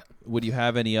 Yeah. Would you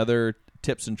have any other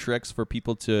tips and tricks for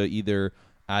people to either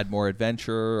add more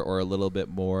adventure or a little bit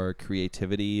more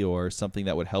creativity or something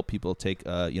that would help people take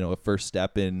a first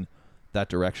step in that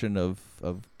direction of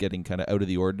getting kind of out of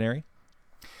the ordinary?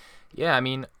 Yeah, I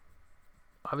mean,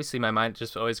 obviously my mind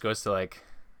just always goes to like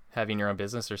having your own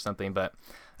business or something, but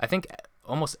I think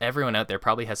almost everyone out there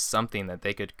probably has something that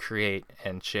they could create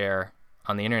and share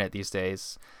on the internet these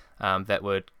days that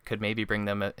could maybe bring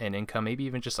them an income, maybe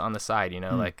even just on the side.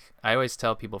 Like I always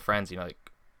tell friends,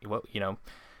 like, what,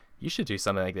 you should do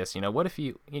something like this. What if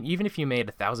even if you made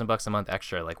 $1,000 a month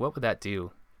extra, like what would that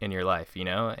do in your life?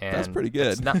 And that's pretty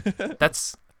good.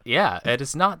 It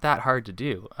is not that hard to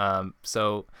do.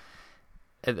 So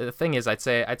the thing is, I'd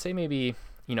say maybe,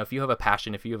 if you have a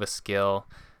passion, if you have a skill,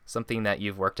 something that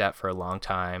you've worked at for a long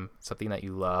time, something that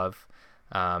you love,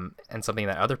 and something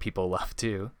that other people love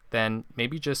too, then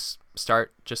maybe just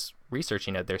start just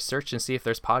researching out there. Search and see if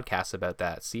there's podcasts about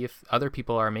that. See if other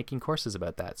people are making courses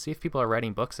about that. See if people are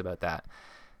writing books about that.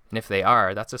 And if they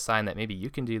are, that's a sign that maybe you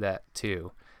can do that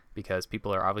too, because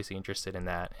people are obviously interested in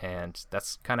that. And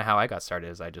that's kind of how I got started,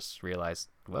 is I just realized,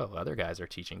 whoa, other guys are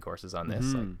teaching courses on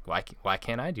this. Like, why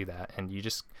can't I do that? And you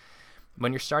just,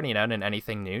 when you're starting out in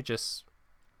anything new, just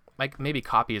like, maybe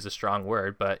copy is a strong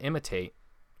word, but imitate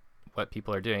what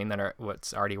people are doing that are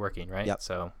what's already working, right? Yep.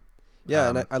 So yeah,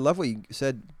 and I love what you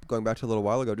said going back to a little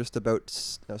while ago, just about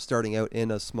starting out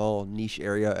in a small niche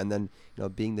area and then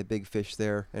being the big fish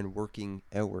there and working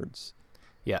outwards.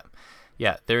 Yeah,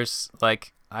 there's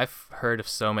like, I've heard of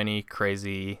so many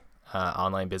crazy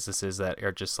online businesses that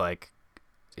are just like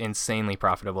insanely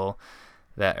profitable,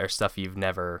 that are stuff you've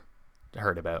never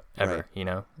heard about ever.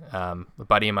 Right. A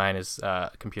buddy of mine is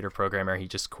a computer programmer. He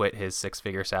just quit his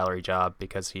 6-figure salary job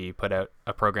because he put out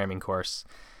a programming course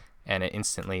and it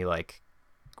instantly like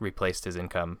replaced his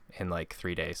income in like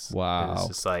 3 days. Wow. It's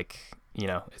just like,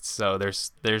 it's so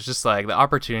there's just like the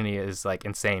opportunity is like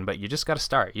insane, but you just got to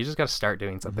start. You just got to start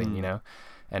doing something,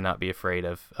 and not be afraid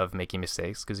of making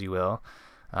mistakes, because you will.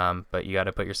 But you got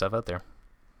to put yourself out there.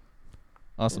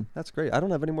 Awesome. Yeah, that's great. I don't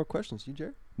have any more questions. You,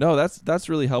 Jared? No, that's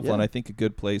really helpful, Yeah. and I think a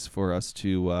good place for us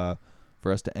to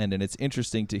end. And it's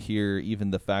interesting to hear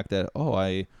even the fact that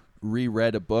I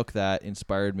reread a book that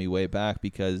inspired me way back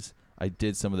because I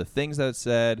did some of the things that it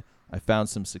said. I found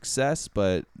some success,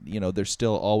 but there's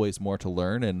still always more to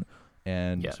learn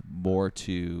and more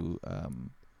to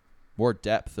more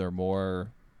depth or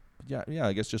more.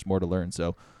 I guess just more to learn.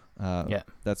 So.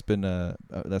 That's been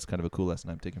that's kind of a cool lesson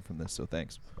I'm taking from this. So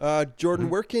thanks, Jordan.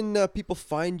 Where can people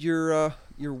find your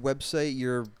website,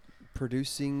 your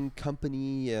producing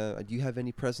company? Do you have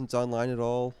any presence online at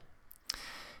all?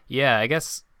 Yeah, I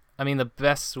guess. I mean, the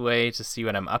best way to see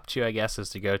what I'm up to, I guess, is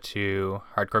to go to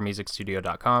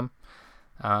hardcoremusicstudio.com.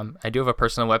 I do have a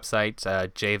personal website,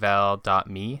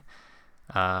 jval.me.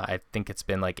 I think it's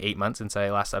been like 8 months since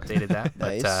I last updated that.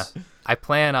 Nice. But I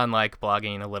plan on like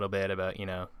blogging a little bit about,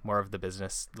 more of the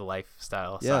business, the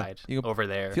lifestyle side over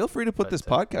there. Feel free to put this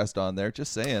podcast on there.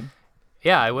 Just saying.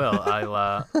 Yeah, I will.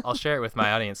 I'll share it with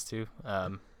my audience too.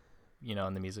 On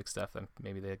the music stuff, and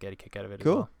maybe they'll get a kick out of it.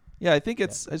 Cool. As well. Yeah, I think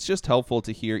it's just helpful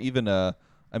to hear. Even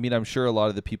I'm sure a lot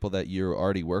of the people that you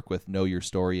already work with know your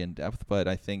story in depth, but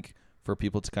I think for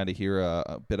people to kind of hear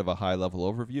a bit of a high-level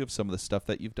overview of some of the stuff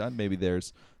that you've done, maybe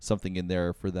there's something in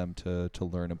there for them to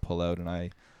learn and pull out. And I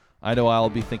know I'll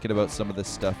be thinking about some of this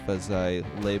stuff as I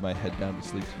lay my head down to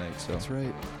sleep tonight. So that's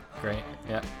right. Great.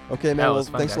 Yeah. Okay, man. Well,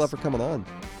 thanks a lot for coming on.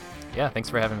 Yeah,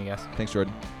 thanks for having me, guys. Thanks,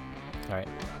 Jordan. All right.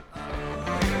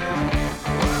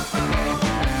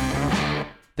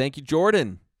 Thank you,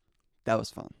 Jordan. That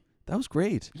was fun. That was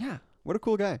great. Yeah. What a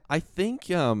cool guy. I think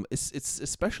it's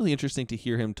especially interesting to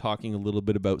hear him talking a little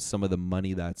bit about some of the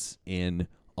money that's in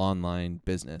online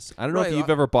business. I don't know if you've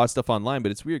ever bought stuff online,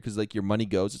 but it's weird because like your money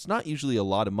goes. It's not usually a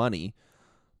lot of money,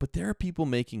 but there are people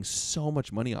making so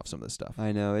much money off some of this stuff.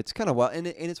 I know. It's kind of wild. And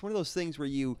it's one of those things where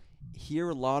you hear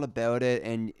a lot about it,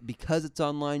 and because it's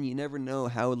online, you never know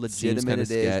how legitimate it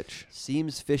is.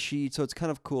 Seems fishy. So it's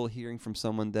kind of cool hearing from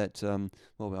someone that,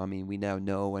 we now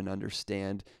know and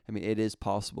understand. I mean, it is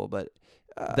possible, but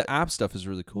the app stuff is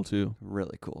really cool too.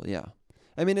 Really cool, yeah.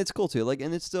 I mean, it's cool too. Like,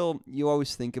 and it's still, you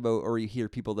always think about, or you hear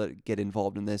people that get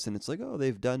involved in this, and it's like, oh,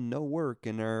 they've done no work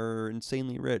and are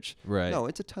insanely rich. Right. No,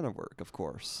 it's a ton of work, of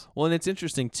course. Well, and it's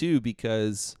interesting too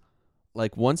because,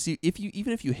 like,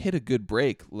 even if you hit a good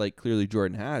break, like clearly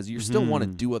Jordan has, you still want to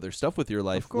do other stuff with your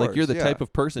life. Of course, like you're the type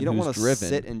of person you don't who's want to driven.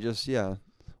 sit and just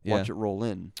watch it roll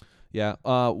in. Yeah.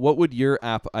 What would your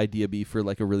app idea be for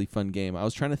like a really fun game? I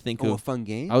was trying to think of a fun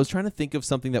game. I was trying to think of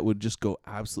something that would just go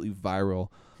absolutely viral.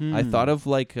 I thought of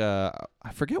like I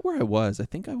forget where I was. I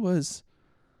think I was.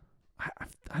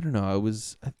 I don't know. I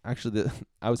was actually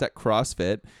I was at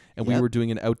CrossFit and we were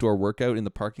doing an outdoor workout in the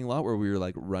parking lot where we were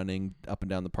like running up and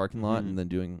down the parking lot and then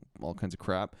doing all kinds of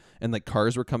crap. And like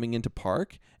cars were coming into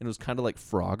park and it was kind of like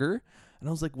Frogger. And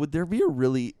I was like, would there be a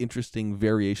really interesting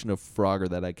variation of Frogger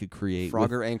that I could create?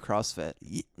 Frogger and CrossFit.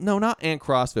 No, not and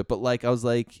CrossFit, but like I was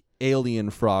like Alien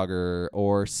Frogger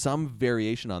or some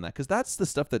variation on that because that's the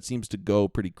stuff that seems to go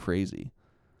pretty crazy.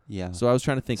 Yeah. So I was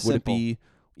trying to think, simple. would it be,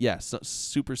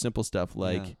 super simple stuff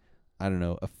like, I don't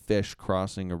know, a fish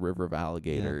crossing a river of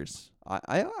alligators. Yeah.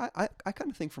 I kind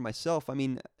of think for myself, I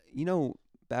mean,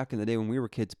 back in the day when we were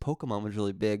kids, Pokemon was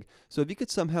really big. So if you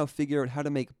could somehow figure out how to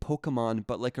make Pokemon,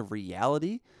 but like a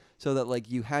reality, so that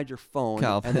like you had your phone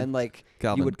and then like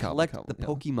you would collect the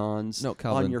Pokemons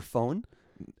on your phone.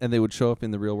 And they would show up in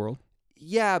the real world?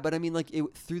 Yeah, but I mean like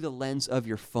through the lens of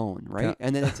your phone, right?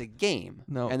 And then it's a game.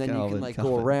 And then you can like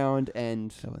go around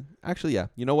and... Actually, yeah.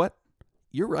 You know what?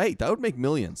 You're right. That would make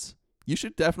millions. You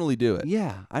should definitely do it.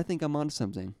 Yeah, I think I'm onto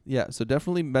something. Yeah, so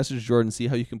definitely message Jordan, see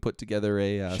how you can put together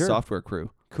a software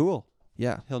crew. Cool.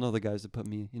 Yeah. He'll know the guys to put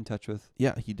me in touch with.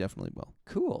 Yeah, he definitely will.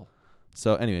 Cool.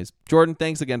 So anyways, Jordan,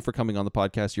 thanks again for coming on the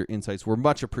podcast. Your insights were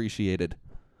much appreciated.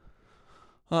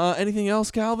 Anything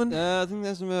else, Calvin? I think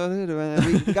that's about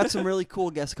it. We got some really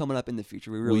cool guests coming up in the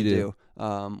future. We really do.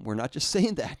 We're not just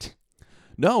saying that.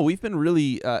 No, we've been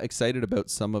really excited about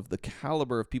some of the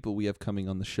caliber of people we have coming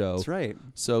on the show. That's right.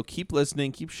 So keep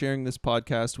listening, keep sharing this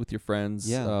podcast with your friends.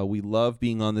 Yeah. We love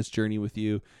being on this journey with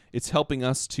you. It's helping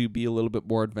us to be a little bit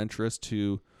more adventurous,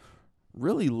 to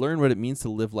really learn what it means to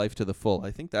live life to the full.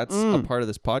 I think that's a part of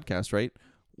this podcast, right?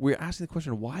 We're asking the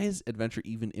question, why is adventure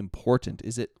even important?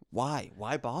 Is it... Why?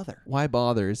 Why bother? Why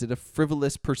bother? Is it a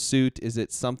frivolous pursuit? Is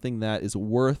it something that is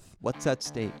worth... What's at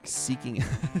stake? Seeking...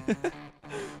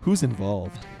 Who's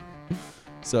involved?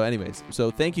 So anyways,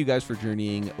 thank you guys for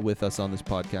journeying with us on this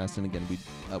podcast. And again,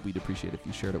 we'd appreciate if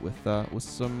you shared it with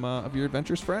some of your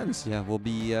adventurous friends. Yeah, we'll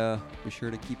be sure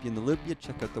to keep you in the loop. You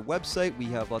check out the website. We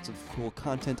have lots of cool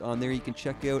content on there. You can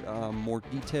check out more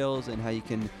details and how you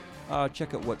can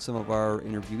check out what some of our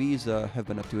interviewees have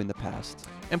been up to in the past.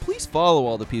 And please follow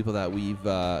all the people that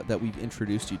we've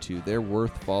introduced you to. They're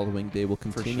worth following. They will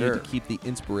continue to keep the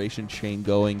inspiration chain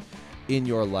going in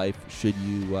your life should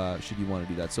you want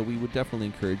to do that. So we would definitely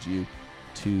encourage you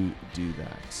to do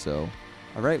that. So,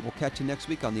 all right, we'll catch you next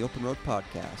week on the Open Road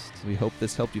Podcast. We hope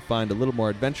this helped you find a little more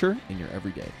adventure in your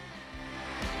everyday.